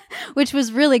 right? Which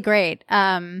was really great.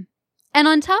 And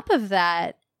on top of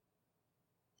that,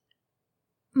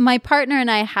 my partner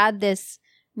and I had this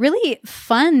really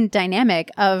fun dynamic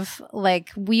of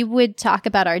like, we would talk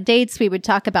about our dates. We would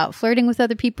talk about flirting with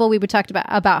other people. We would talk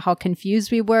about how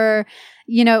confused we were.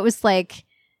 It was like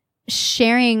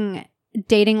sharing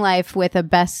dating life with a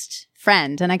best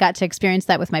friend. And I got to experience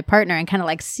that with my partner and kind of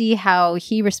like see how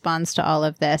he responds to all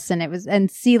of this. And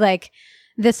see like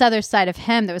this other side of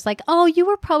him that was like, oh, you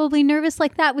were probably nervous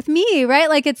like that with me, right?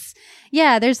 Like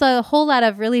there's a whole lot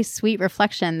of really sweet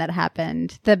reflection that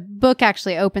happened. The book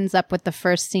actually opens up with the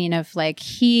first scene of like,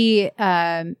 he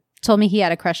told me he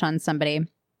had a crush on somebody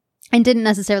and didn't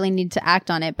necessarily need to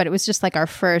act on it, but it was just like our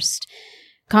first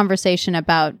conversation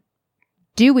about,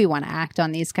 do we want to act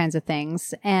on these kinds of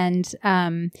things? And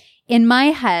in my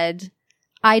head,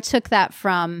 I took that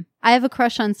from, I have a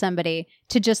crush on somebody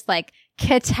to just like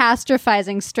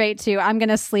catastrophizing straight to, I'm going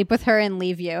to sleep with her and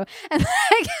leave you. And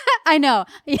like, I know.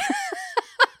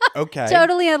 Okay.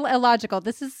 Totally illogical.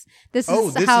 This is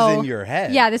how, is in your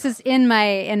head. Yeah, this is in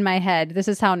my head. This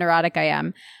is how neurotic I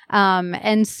am.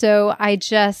 And so I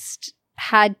just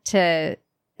had to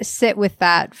sit with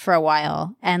that for a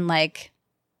while. And like,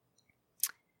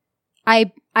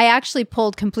 I actually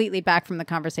pulled completely back from the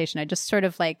conversation. I just sort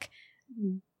of like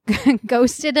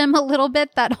ghosted him a little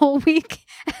bit that whole week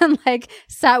and like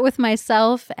sat with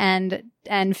myself and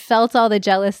felt all the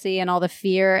jealousy and all the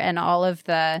fear and all of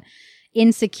the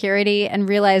insecurity and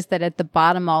realized that at the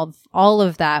bottom of all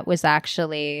of that was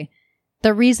actually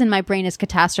the reason my brain is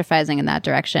catastrophizing in that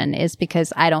direction is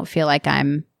because I don't feel like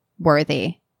I'm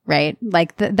worthy. Right?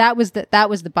 Like that was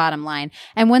the bottom line.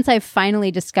 And once I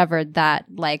finally discovered that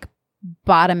like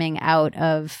bottoming out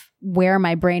of where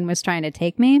my brain was trying to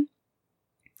take me,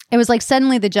 it was like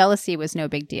suddenly the jealousy was no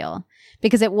big deal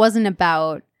because it wasn't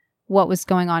about what was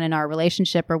going on in our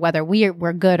relationship or whether we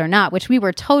were good or not, which we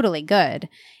were totally good.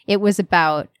 It was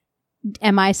about,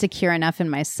 am I secure enough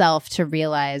in myself to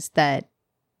realize that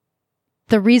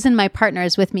the reason my partner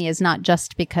is with me is not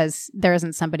just because there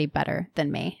isn't somebody better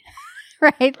than me,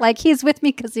 right? Like he's with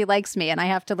me because he likes me and I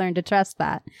have to learn to trust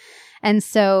that. And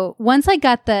so once I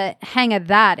got the hang of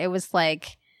that, it was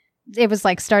like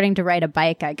starting to ride a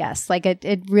bike, I guess. Like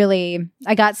it really,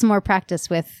 I got some more practice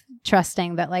with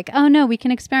trusting that like, oh no, we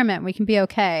can experiment. We can be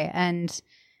okay. And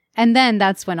then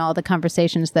that's when all the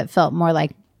conversations that felt more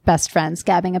like best friends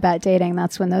gabbing about dating,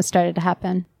 that's when those started to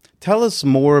happen. Tell us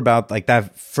more about like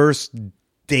that first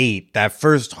date, that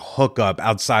first hookup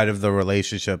outside of the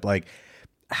relationship. Like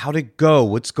how'd it go?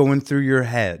 What's going through your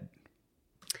head?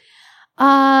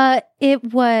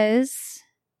 It was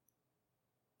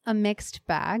a mixed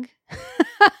bag.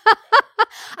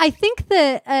 I think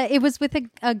that it was with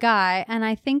a guy, and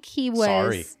I think he was.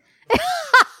 Sorry.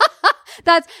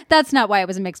 That's not why it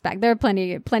was a mixed bag. There are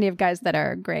plenty of guys that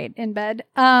are great in bed.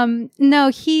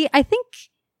 No, I think.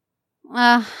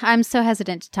 I'm so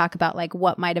hesitant to talk about like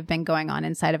what might have been going on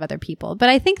inside of other people, but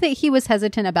I think that he was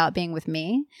hesitant about being with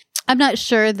me. I'm not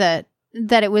sure that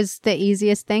it was the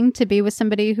easiest thing to be with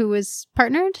somebody who was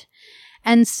partnered.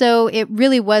 And so it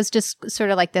really was just sort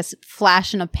of like this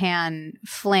flash in a pan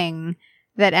fling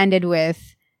that ended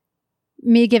with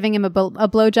me giving him a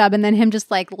blowjob and then him just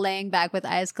like laying back with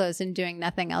eyes closed and doing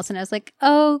nothing else. And I was like,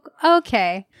 oh,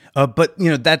 okay. But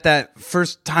that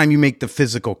first time you make the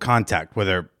physical contact,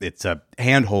 whether it's a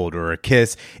handhold or a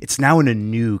kiss, it's now in a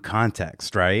new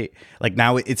context, right? Like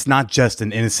now it's not just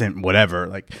an innocent whatever.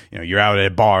 Like, you're out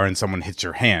at a bar and someone hits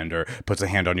your hand or puts a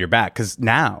hand on your back, because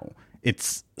now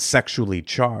it's sexually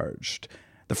charged.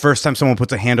 the first time someone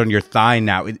puts a hand on your thigh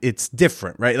now, it's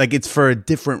different, right? Like it's for a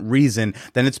different reason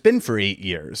than it's been for 8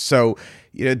 years. So,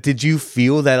 did you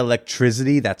feel that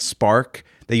electricity, that spark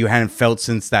that you hadn't felt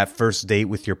since that first date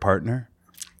with your partner?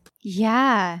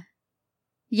 Yeah.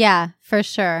 Yeah, for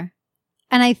sure.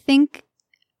 And I think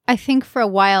for a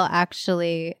while,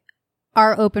 actually,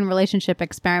 our open relationship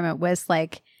experiment was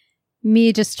like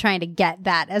me just trying to get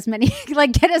as many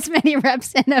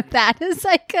reps in of that as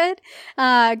I could,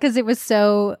 because it was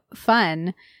so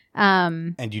fun.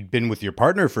 And you'd been with your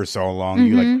partner for so long,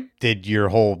 you did your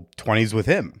whole 20s with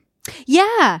him.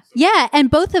 Yeah. Yeah.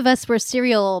 And both of us were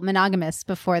serial monogamists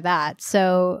before that.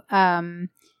 So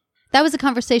that was a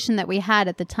conversation that we had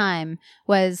at the time,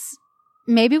 was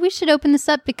maybe we should open this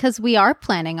up because we are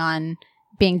planning on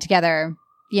being together,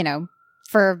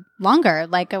 for longer.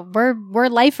 Like we're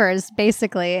lifers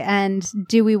basically. And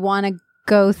do we want to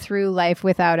go through life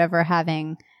without ever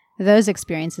having those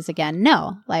experiences again?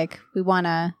 No, like we want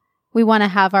to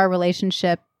have our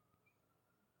relationship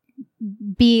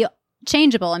be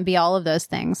changeable and be all of those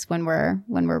things when we're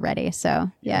ready.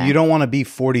 So yeah, you don't want to be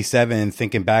 47 and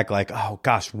thinking back like, oh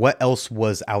gosh, what else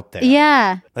was out there?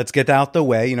 Yeah, let's get out the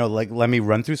way. Like let me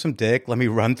run through some dick, let me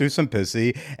run through some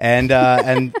pussy,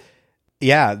 and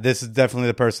yeah, this is definitely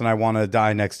the person I want to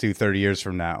die next to 30 years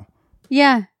from now.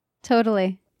 Yeah,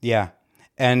 totally. Yeah.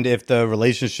 And if the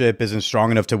relationship isn't strong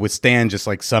enough to withstand just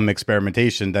like some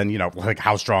experimentation, then, like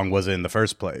how strong was it in the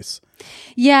first place?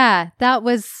 Yeah, that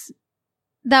was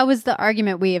the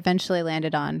argument we eventually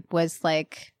landed on, was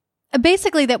like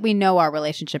basically that we know our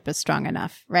relationship is strong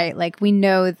enough, right? Like we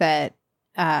know that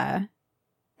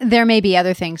there may be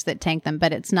other things that tank them,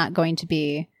 but it's not going to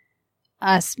be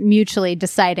us mutually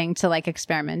deciding to like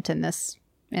experiment in this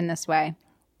way.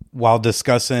 While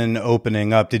discussing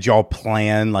opening up, did y'all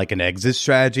plan like an exit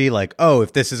strategy? Like, oh,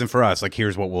 if this isn't for us, like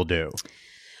here's what we'll do.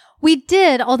 We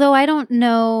did, although I don't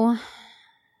know.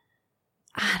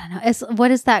 What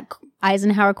is that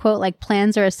Eisenhower quote? Like,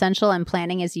 plans are essential and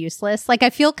planning is useless. Like, I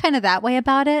feel kind of that way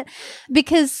about it,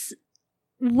 because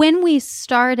when we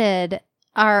started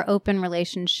our open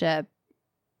relationship,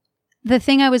 the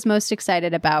thing I was most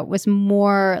excited about was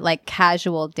more like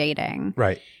casual dating.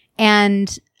 Right.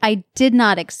 And I did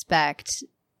not expect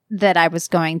that I was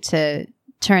going to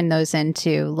turn those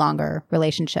into longer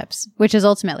relationships, which is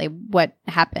ultimately what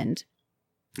happened.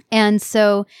 And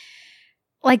so,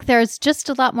 like, there's just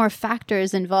a lot more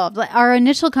factors involved. Like, our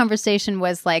initial conversation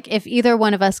was like, if either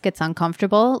one of us gets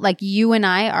uncomfortable, like you and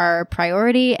I are a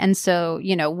priority. And so,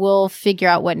 we'll figure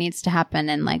out what needs to happen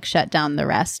and like shut down the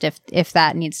rest if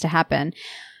that needs to happen.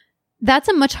 That's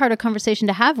a much harder conversation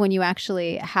to have when you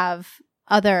actually have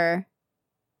other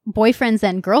boyfriends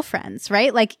and girlfriends,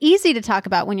 right? Like, easy to talk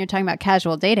about when you're talking about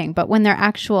casual dating, but when they're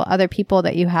actual other people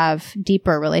that you have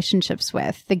deeper relationships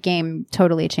with, the game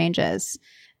totally changes.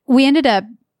 We ended up,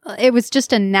 it was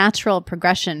just a natural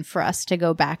progression for us to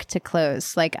go back to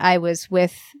close. Like, I was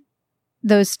with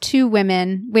those two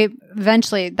women.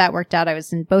 Eventually that worked out. I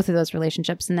was in both of those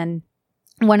relationships. And then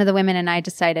one of the women and I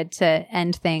decided to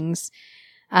end things.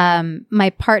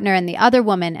 My partner and the other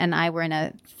woman and I were in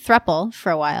a throuple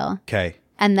for a while. Okay.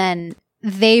 And then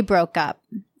they broke up.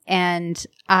 And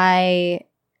I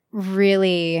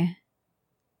realized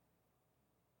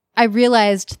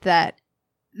that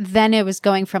then it was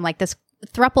going from like this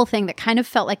throuple thing that kind of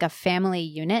felt like a family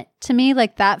unit to me.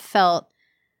 Like that felt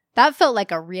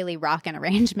like a really rockin'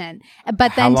 arrangement.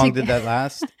 But then how long did that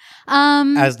last?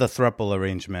 As the throuple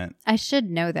arrangement. I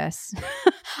should know this.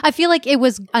 I feel like it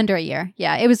was under a year.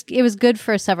 Yeah, it was good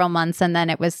for several months, and then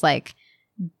it was like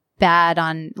bad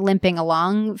on limping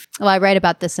along. Well, I write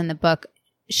about this in the book.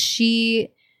 She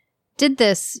did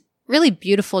this really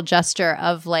beautiful gesture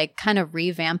of like kind of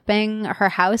revamping her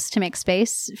house to make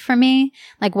space for me.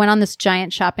 Like, went on this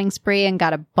giant shopping spree and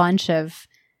got a bunch of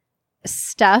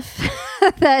stuff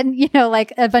that,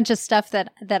 like a bunch of stuff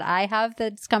that I have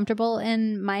that's comfortable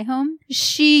in my home.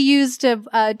 She used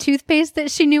a toothpaste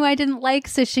that she knew I didn't like.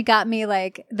 So she got me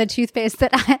like the toothpaste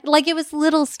that it was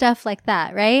little stuff like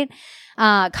that. Right.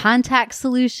 Contact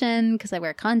solution, because I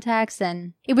wear contacts,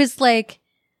 and it was like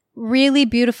really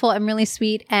beautiful and really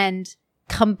sweet and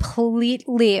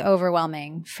completely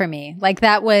overwhelming for me. Like,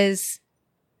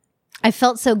 I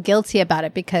felt so guilty about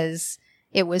it because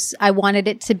I wanted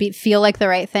it to feel like the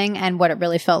right thing. And what it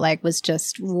really felt like was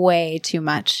just way too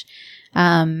much.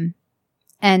 And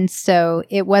so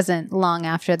it wasn't long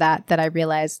after that I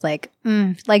realized like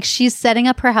she's setting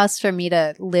up her house for me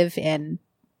to live in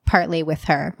partly with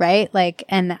her. Right. Like,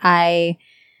 and I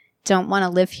don't want to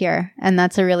live here. And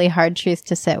that's a really hard truth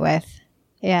to sit with.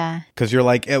 Yeah. Cause you're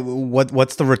like,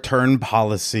 what's the return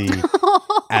policy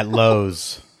at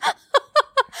Lowe's?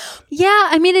 Yeah,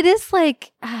 I mean, it is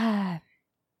like,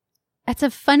 it's a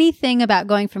funny thing about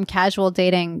going from casual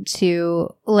dating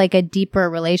to like a deeper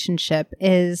relationship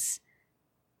is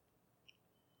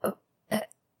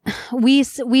we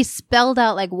spelled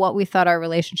out like what we thought our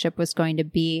relationship was going to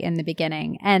be in the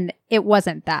beginning, and it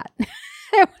wasn't that.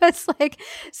 It was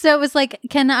like,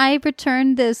 can I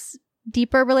return this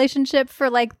deeper relationship for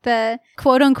like the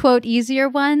quote unquote easier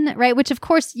one, right? Which of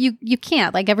course you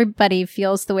can't. Like everybody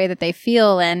feels the way that they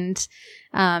feel, and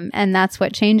that's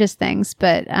what changes things.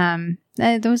 But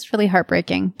it was really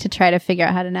heartbreaking to try to figure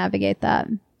out how to navigate that.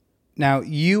 Now,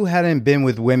 you hadn't been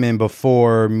with women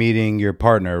before meeting your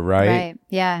partner, right? Right.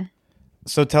 Yeah.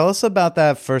 So tell us about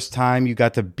that first time you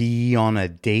got to be on a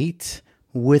date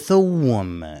with a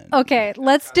woman. Okay,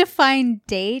 let's define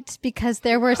date, because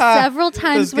there were several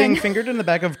times does getting fingered in the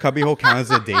back of cubbyhole count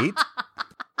as a date?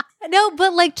 No,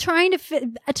 but like trying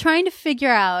to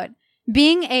figure out,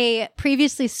 being a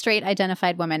previously straight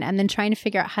identified woman and then trying to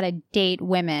figure out how to date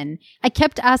women. I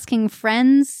kept asking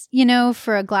friends,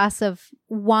 for a glass of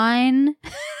wine.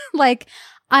 Like,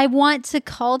 I want to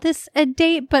call this a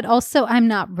date, but also I'm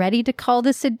not ready to call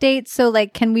this a date. So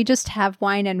like, can we just have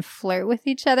wine and flirt with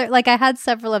each other? Like, I had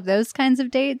several of those kinds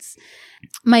of dates.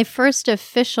 My first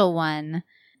official one,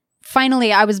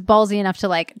 finally, I was ballsy enough to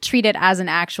like treat it as an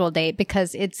actual date,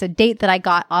 because it's a date that I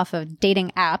got off of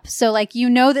dating app. So like,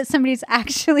 that somebody's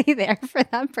actually there for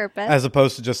that purpose. As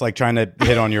opposed to just like trying to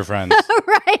hit on your friends.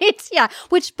 Right. Yeah.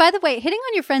 Which, by the way, hitting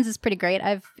on your friends is pretty great.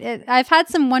 I've had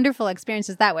some wonderful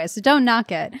experiences that way, so don't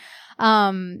knock it.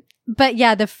 But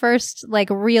yeah, the first like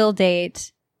real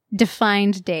date,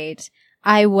 defined date,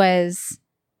 I was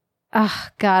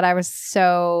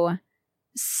so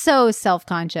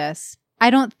self-conscious. I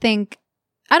don't think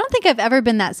I've ever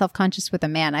been that self-conscious with a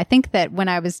man. I think that when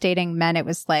I was dating men, it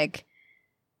was like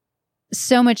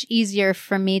so much easier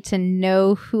for me to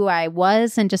know who I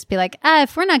was and just be like,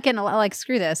 if we're not getting along, like,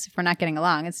 screw this. If we're not getting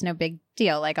along, it's no big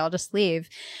deal. Like, I'll just leave.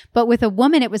 But with a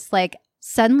woman, it was like,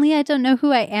 suddenly I don't know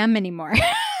who I am anymore.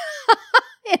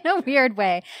 In a weird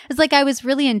way. It's like I was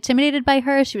really intimidated by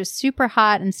her. She was super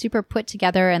hot and super put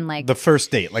together. And like the first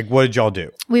date, like, what did y'all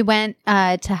do? We went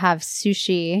to have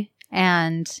sushi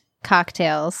and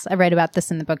cocktails. I write about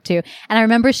this in the book too. And I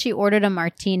remember she ordered a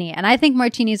martini. And I think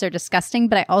martinis are disgusting,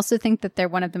 but I also think that they're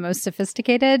one of the most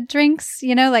sophisticated drinks,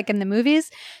 like in the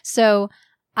movies. So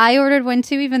I ordered one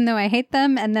too, even though I hate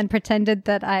them, and then pretended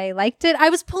that I liked it. I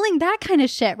was pulling that kind of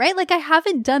shit, right? Like, I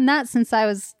haven't done that since I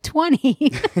was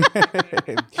 20.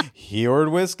 He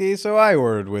ordered whiskey, so I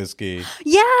ordered whiskey.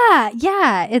 Yeah.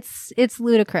 It's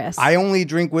ludicrous. I only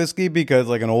drink whiskey because,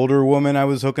 like, an older woman I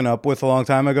was hooking up with a long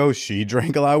time ago, she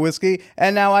drank a lot of whiskey,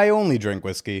 and now I only drink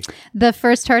whiskey. The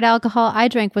first hard alcohol I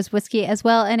drank was whiskey as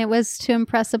well, and it was to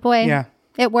impress a boy. Yeah.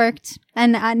 It worked.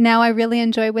 And now I really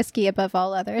enjoy whiskey above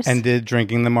all others. And did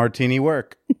drinking the martini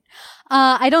work?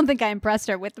 I don't think I impressed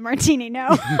her with the martini,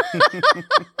 no.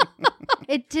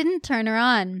 It didn't turn her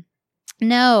on.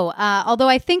 No. Although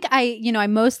I think I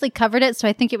mostly covered it. So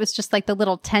I think it was just like the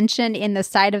little tension in the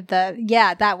side of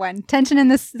that one. Tension in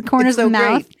the corners of the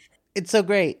mouth. It's so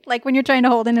great. Like when you're trying to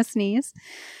hold in a sneeze.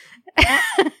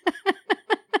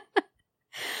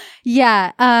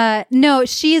 Yeah. No,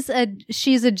 she's a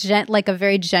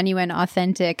very genuine,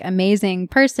 authentic, amazing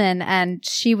person. And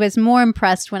she was more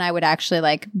impressed when I would actually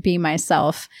like be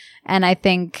myself. And I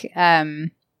think,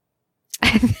 it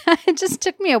just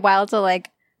took me a while to like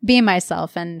be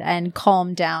myself and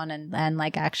calm down and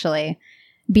like actually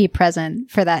be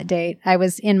present for that date. I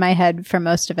was in my head for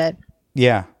most of it.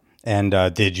 Yeah. And,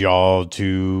 did y'all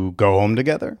two go home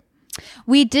together?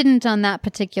 We didn't on that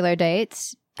particular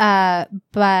date.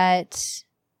 But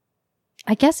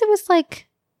I guess it was like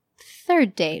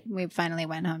third date we finally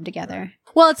went home together.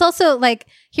 Well, it's also like,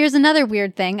 here's another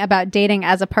weird thing about dating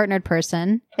as a partnered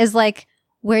person is like,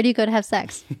 where do you go to have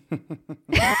sex?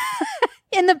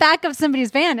 In the back of somebody's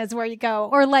van is where you go.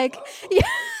 Or like, yeah.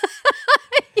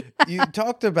 You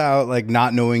talked about like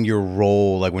not knowing your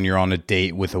role, like when you're on a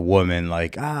date with a woman,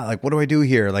 like what do I do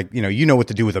here? Like, you know what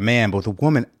to do with a man, but with a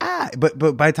woman,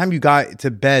 but by the time you got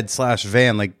to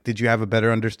bed/van, like, did you have a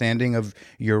better understanding of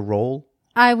your role?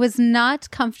 I was not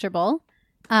comfortable,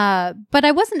 but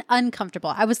I wasn't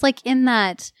uncomfortable. I was like in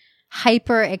that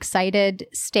hyper excited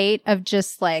state of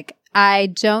just like, I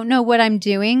don't know what I'm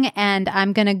doing and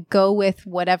I'm going to go with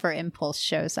whatever impulse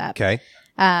shows up. Okay.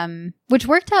 Which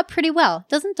worked out pretty well.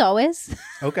 Doesn't always.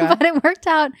 Okay. But it worked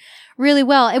out really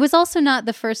well. It was also not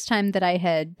the first time that I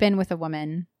had been with a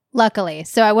woman, luckily.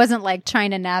 So I wasn't like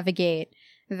trying to navigate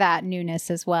that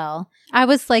newness as well. I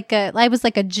was like a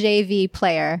JV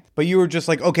player. But you were just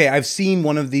like, okay, I've seen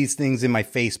one of these things in my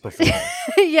face before.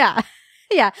 Yeah.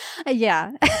 Yeah.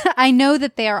 I know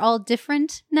that they are all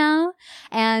different now.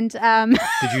 And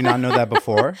Did you not know that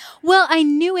before? well, I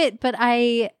knew it, but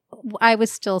I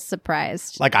was still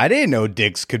surprised. Like, I didn't know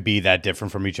dicks could be that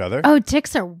different from each other. Oh,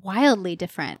 dicks are wildly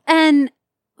different. And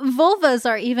vulvas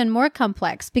are even more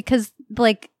complex because,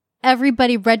 like,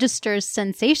 everybody registers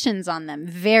sensations on them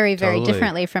very, very Totally.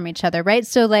 differently from each other, right?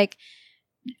 So, like,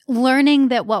 learning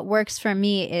that what works for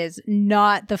me is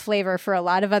not the flavor for a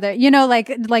lot of other,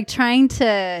 like trying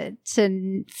to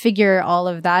figure all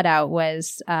of that out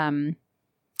was,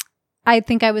 I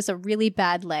think I was a really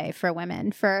bad lay for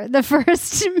women for the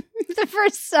first the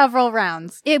first several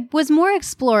rounds. It was more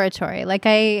exploratory. Like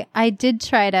I did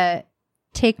try to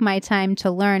take my time to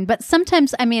learn, but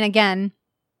sometimes, I mean, again,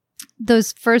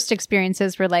 those first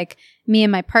experiences were like me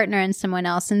and my partner and someone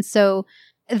else, and so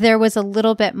there was a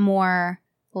little bit more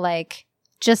like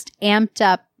just amped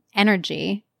up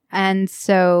energy. And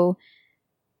so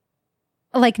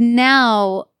like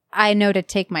now I know to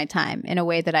take my time in a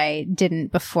way that I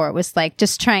didn't before. It was like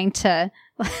just trying to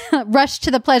rush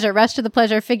to the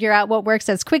pleasure, figure out what works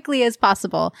as quickly as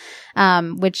possible,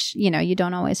 which, you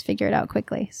don't always figure it out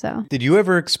quickly. So Did you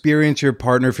ever experience your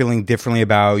partner feeling differently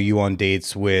about you on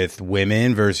dates with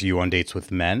women versus you on dates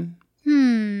with men?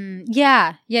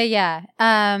 Yeah.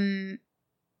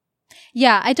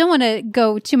 Yeah, I don't want to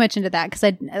go too much into that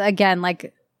because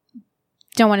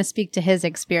don't want to speak to his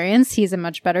experience. He's a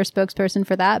much better spokesperson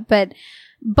for that.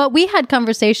 But we had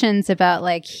conversations about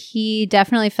like he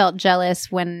definitely felt jealous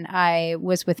when I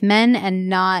was with men and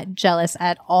not jealous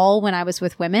at all when I was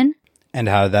with women. And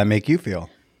how did that make you feel?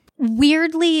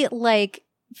 Weirdly, like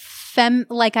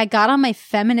I got on my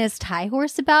feminist high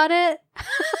horse about it.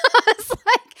 I was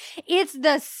like, it's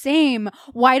the same.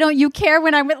 Why don't you care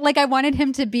when I wanted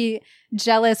him to be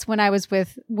jealous when I was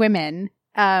with women.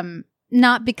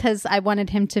 Not because I wanted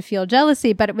him to feel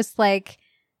jealousy, but it was like,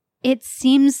 it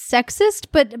seems sexist,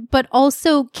 but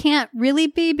also can't really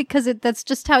be because that's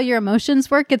just how your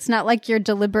emotions work. It's not like you're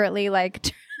deliberately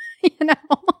like,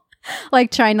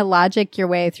 like trying to logic your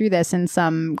way through this in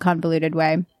some convoluted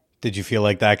way. Did you feel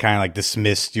like that kind of like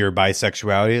dismissed your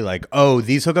bisexuality? Like, oh,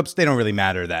 these hookups, they don't really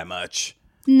matter that much.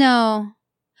 No,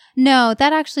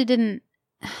 that actually didn't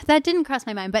cross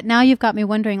my mind. But now you've got me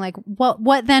wondering, like,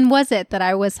 what then was it that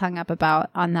I was hung up about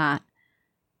on that?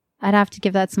 I'd have to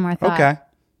give that some more thought. Okay.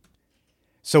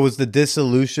 So was the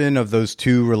dissolution of those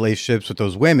two relationships with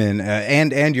those women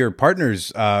and your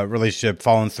partner's relationship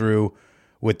falling through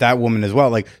with that woman as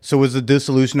well? Like, so was the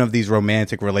dissolution of these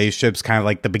romantic relationships kind of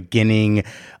like the beginning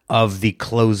of the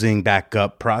closing back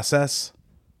up process?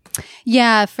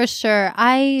 Yeah, for sure.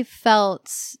 I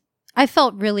felt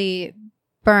really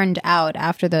burned out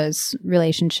after those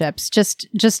relationships,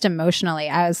 just emotionally.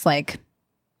 I was like,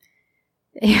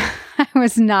 I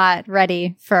was not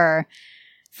ready for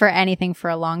anything for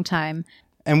a long time.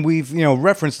 And we've,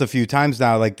 referenced a few times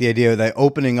now, like the idea that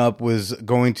opening up was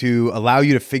going to allow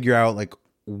you to figure out like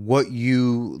what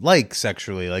you like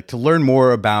sexually, like to learn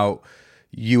more about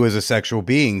you as a sexual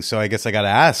being. So I guess I got to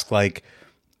ask, like,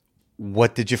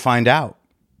 what did you find out?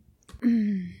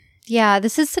 Yeah,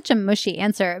 this is such a mushy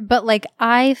answer, but like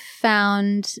I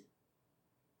found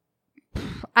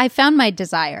my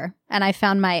desire and I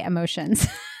found my emotions.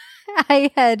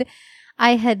 I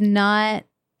had not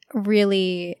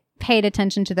really paid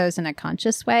attention to those in a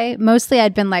conscious way. Mostly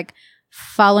I'd been like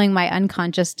following my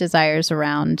unconscious desires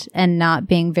around and not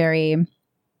being very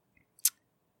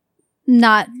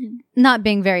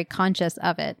conscious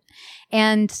of it.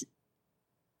 And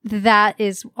that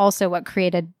is also what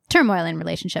created turmoil in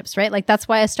relationships, right? Like that's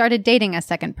why I started dating a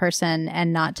second person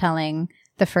and not telling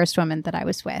the first woman that I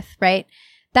was with, right?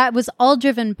 That was all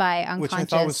driven by unconscious. Which I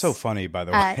thought was so funny, by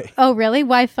the way. Oh, really?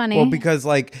 Why funny? Well, because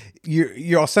like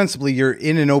you're ostensibly you're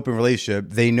in an open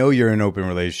relationship. They know you're in an open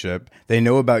relationship. They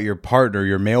know about your partner,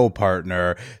 your male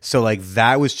partner. So like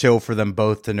that was chill for them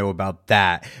both to know about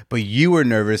that. But you were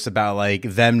nervous about like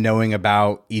them knowing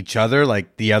about each other,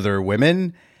 like the other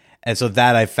women. And so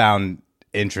that I found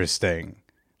interesting.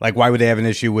 Like, why would they have an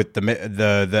issue with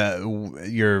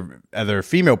your other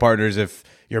female partners if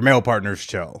your male partner's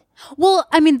chill? Well,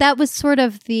 I mean, that was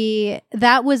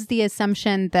the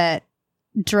assumption that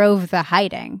drove the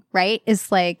hiding, right?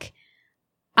 Is like,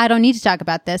 I don't need to talk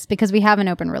about this because we have an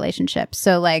open relationship.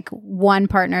 So like one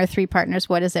partner, three partners,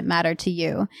 what does it matter to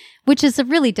you? Which is a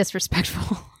really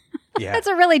disrespectful. Yeah. That's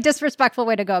a really disrespectful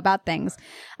way to go about things.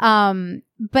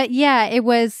 But yeah, it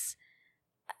was,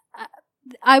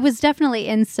 I was definitely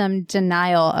in some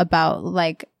denial about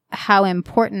like how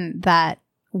important that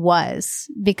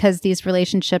was because these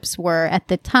relationships were at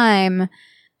the time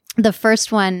the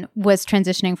first one was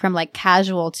transitioning from like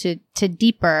casual to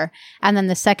deeper. And then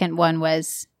the second one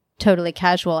was totally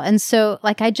casual. And so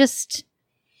like I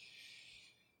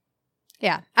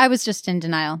was just in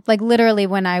denial. Like literally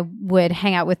when I would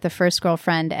hang out with the first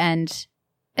girlfriend and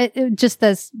it just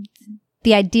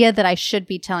the idea that I should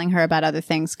be telling her about other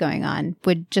things going on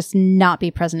would just not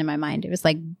be present in my mind. It was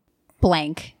like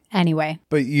blank anyway.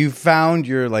 But you found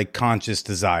your like conscious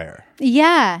desire.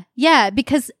 Yeah. Yeah.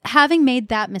 Because having made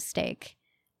that mistake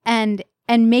and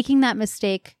making that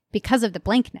mistake because of the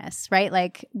blankness, right?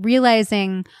 Like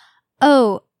realizing,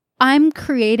 oh, I'm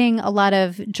creating a lot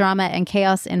of drama and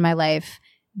chaos in my life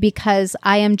because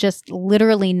I am just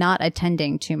literally not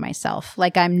attending to myself.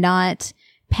 Like I'm not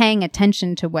paying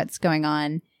attention to what's going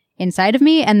on inside of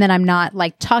me. And then I'm not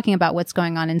like talking about what's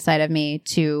going on inside of me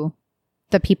to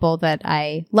the people that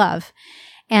I love.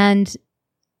 And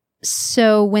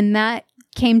so when that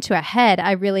came to a head,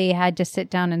 I really had to sit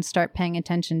down and start paying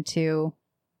attention to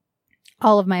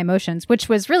all of my emotions, which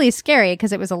was really scary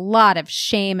because it was a lot of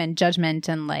shame and judgment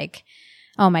and like,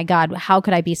 oh my God, how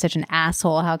could I be such an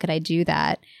asshole? How could I do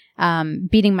that?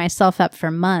 Beating myself up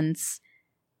for months.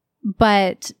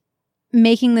 But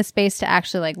making the space to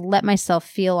actually like let myself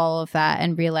feel all of that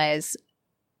and realize,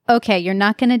 okay, you're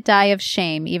not going to die of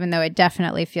shame, even though it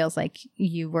definitely feels like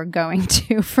you were going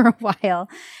to for a while.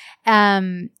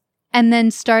 And then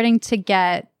starting to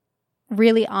get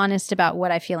really honest about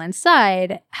what I feel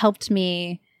inside helped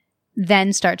me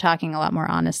then start talking a lot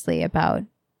more honestly about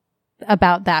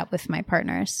that with my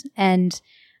partners. And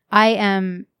I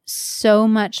am so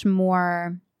much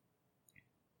more,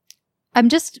 I'm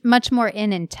just much more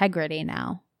in integrity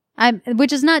now.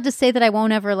 Which is not to say that I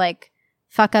won't ever like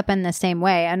fuck up in the same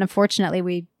way. And unfortunately,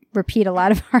 we repeat a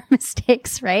lot of our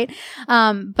mistakes, right?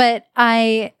 But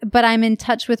I'm in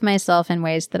touch with myself in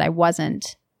ways that I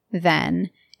wasn't then.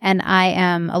 And I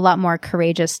am a lot more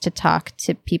courageous to talk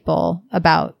to people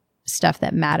about stuff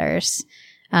that matters,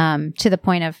 to the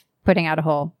point of putting out a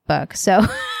whole book. So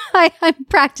I'm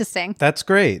practicing. That's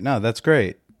great. No, that's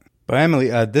great. But Emily,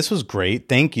 this was great.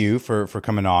 Thank you for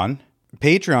coming on.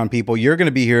 Patreon people, you're going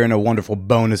to be here in a wonderful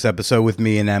bonus episode with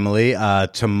me and Emily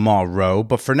tomorrow.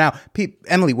 But for now,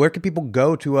 Emily, where can people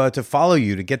go to follow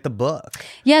you, to get the book?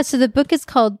 Yeah, so the book is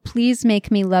called Please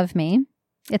Make Me Love Me.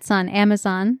 It's on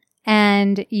Amazon.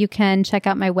 And you can check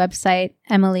out my website,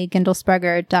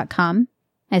 emilygindlesparger.com.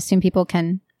 I assume people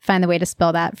can find the way to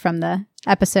spell that from the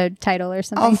episode title or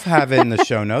something. I'll have it in the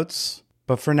show notes.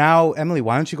 But for now, Emily,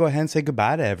 why don't you go ahead and say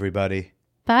goodbye to everybody?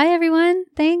 Bye, everyone.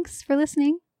 Thanks for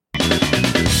listening.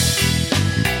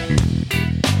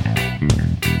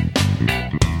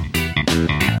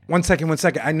 One second.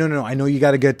 I know you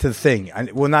got to get to the thing.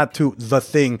 Not to the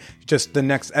thing, just the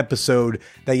next episode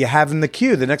that you have in the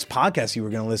queue, the next podcast you were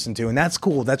going to listen to. And that's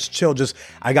cool. That's chill. Just,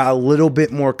 I got a little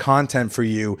bit more content for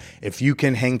you if you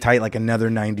can hang tight like another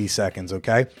 90 seconds,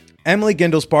 okay? Emily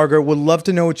Gindlesparger would love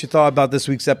to know what you thought about this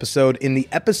week's episode in the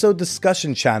episode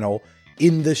discussion channel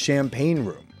in the Champagne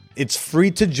Room. It's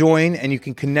free to join, and you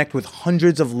can connect with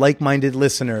hundreds of like-minded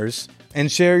listeners and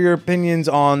share your opinions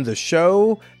on the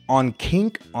show, on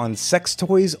kink, on sex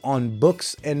toys, on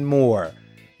books, and more.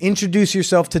 Introduce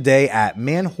yourself today at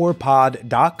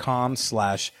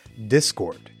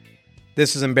manwhorepod.com/Discord.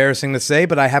 This is embarrassing to say,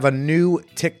 but I have a new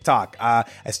TikTok. I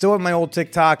still have my old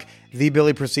TikTok, The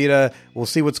Billy Procida. We'll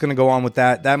see what's going to go on with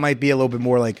that. That might be a little bit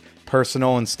more like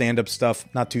personal and stand-up stuff.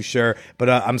 Not too sure. But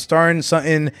I'm starting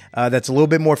something that's a little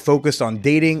bit more focused on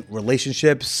dating,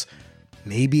 relationships,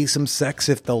 maybe some sex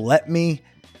if they'll let me.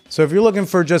 So if you're looking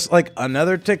for just like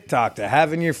another TikTok to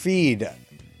have in your feed,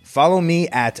 follow me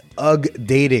at UGH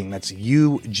Dating. That's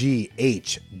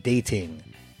UGH Dating.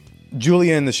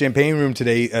 Julia in the Champagne Room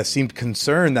today seemed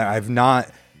concerned that I've not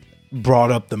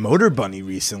brought up the Motor Bunny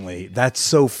recently. That's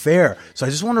so fair. So I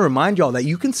just want to remind y'all that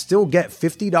you can still get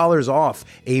 $50 off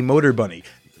a Motor Bunny.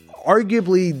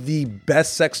 Arguably the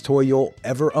best sex toy you'll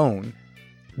ever own.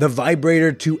 The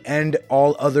vibrator to end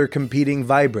all other competing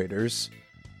vibrators.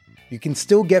 You can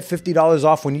still get $50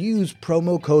 off when you use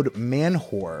promo code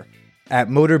MANWHORE at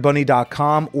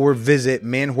motorbunny.com or visit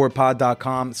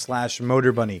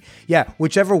manwhorepod.com/motorbunny. Yeah,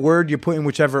 whichever word you put in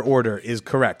whichever order is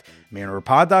correct.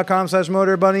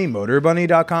 manwhorepod.com/motorbunny,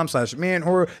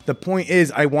 motorbunny.com/manwhore. The point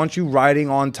is, I want you riding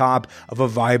on top of a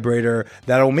vibrator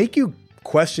that'll make you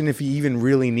question if you even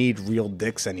really need real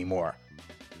dicks anymore.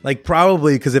 Like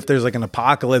probably because if there's like an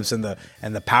apocalypse and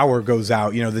the power goes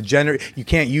out, you know, you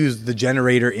can't use the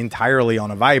generator entirely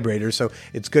on a vibrator, so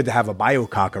it's good to have a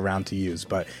biocock around to use.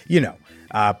 But you know,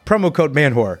 promo code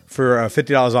MANWHORE for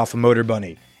 $50 off a Motor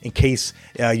Bunny in case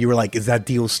you were like, is that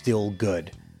deal still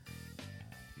good?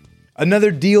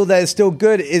 Another deal that is still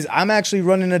good is I'm actually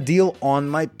running a deal on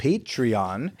my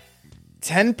Patreon.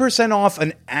 10% off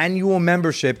an annual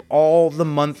membership all the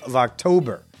month of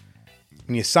October.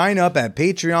 When you sign up at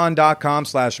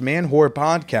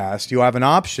patreon.com/manwhorepodcast, you'll have an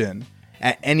option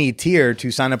at any tier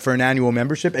to sign up for an annual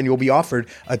membership, and you'll be offered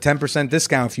a 10%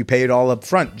 discount if you pay it all up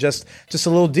front. Just a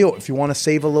little deal. If you want to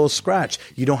save a little scratch,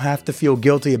 you don't have to feel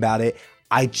guilty about it.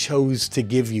 I chose to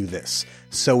give you this,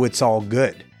 so it's all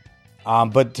good.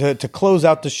 But to close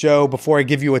out the show, before I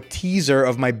give you a teaser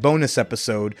of my bonus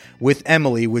episode with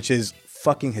Emily, which is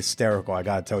fucking hysterical, I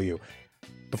gotta tell you.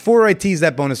 Before I tease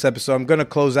that bonus episode, I'm going to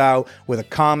close out with a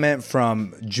comment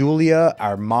from Julia,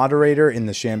 our moderator in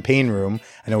the Champagne Room.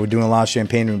 I know we're doing a lot of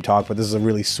Champagne Room talk, but this is a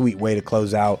really sweet way to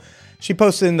close out. She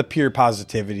posted in the Pure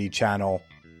Positivity channel.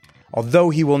 Although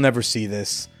he will never see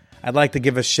this, I'd like to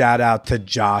give a shout out to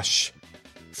Josh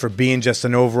for being just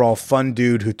an overall fun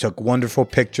dude who took wonderful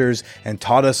pictures and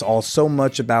taught us all so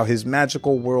much about his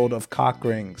magical world of cock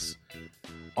rings.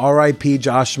 R.I.P.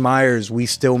 Josh Myers, we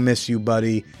still miss you,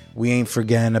 buddy. We ain't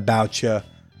forgetting about you.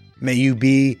 May you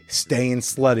be staying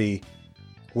slutty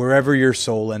wherever your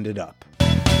soul ended up.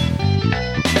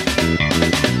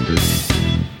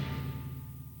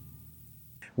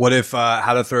 What if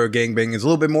How to Throw a Gangbang is a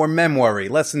little bit more memoir-y,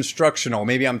 less instructional?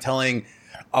 Maybe I'm telling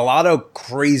a lot of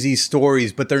crazy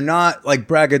stories, but they're not like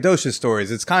braggadocious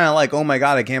stories. It's kind of like, oh my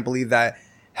God, I can't believe that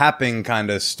happened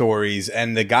kind of stories.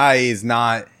 And the guy is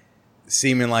not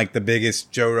seeming like the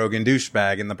biggest Joe Rogan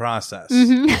douchebag in the process.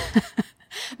 Mm-hmm.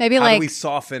 Maybe how like, do we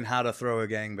soften How to Throw a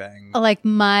Gangbang? Like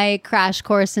my crash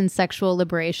course in sexual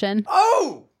liberation.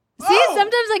 Oh! See,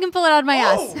 sometimes I can pull it out of my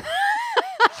ass.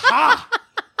 Ha!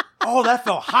 Oh, that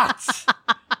felt hot.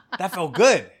 That felt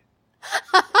good.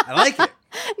 I like it.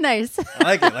 Nice. I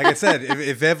like it. Like I said,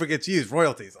 if it ever gets used,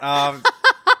 royalties. I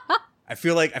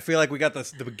feel like we got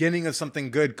the beginning of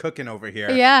something good cooking over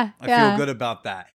here. Yeah. I feel good about that.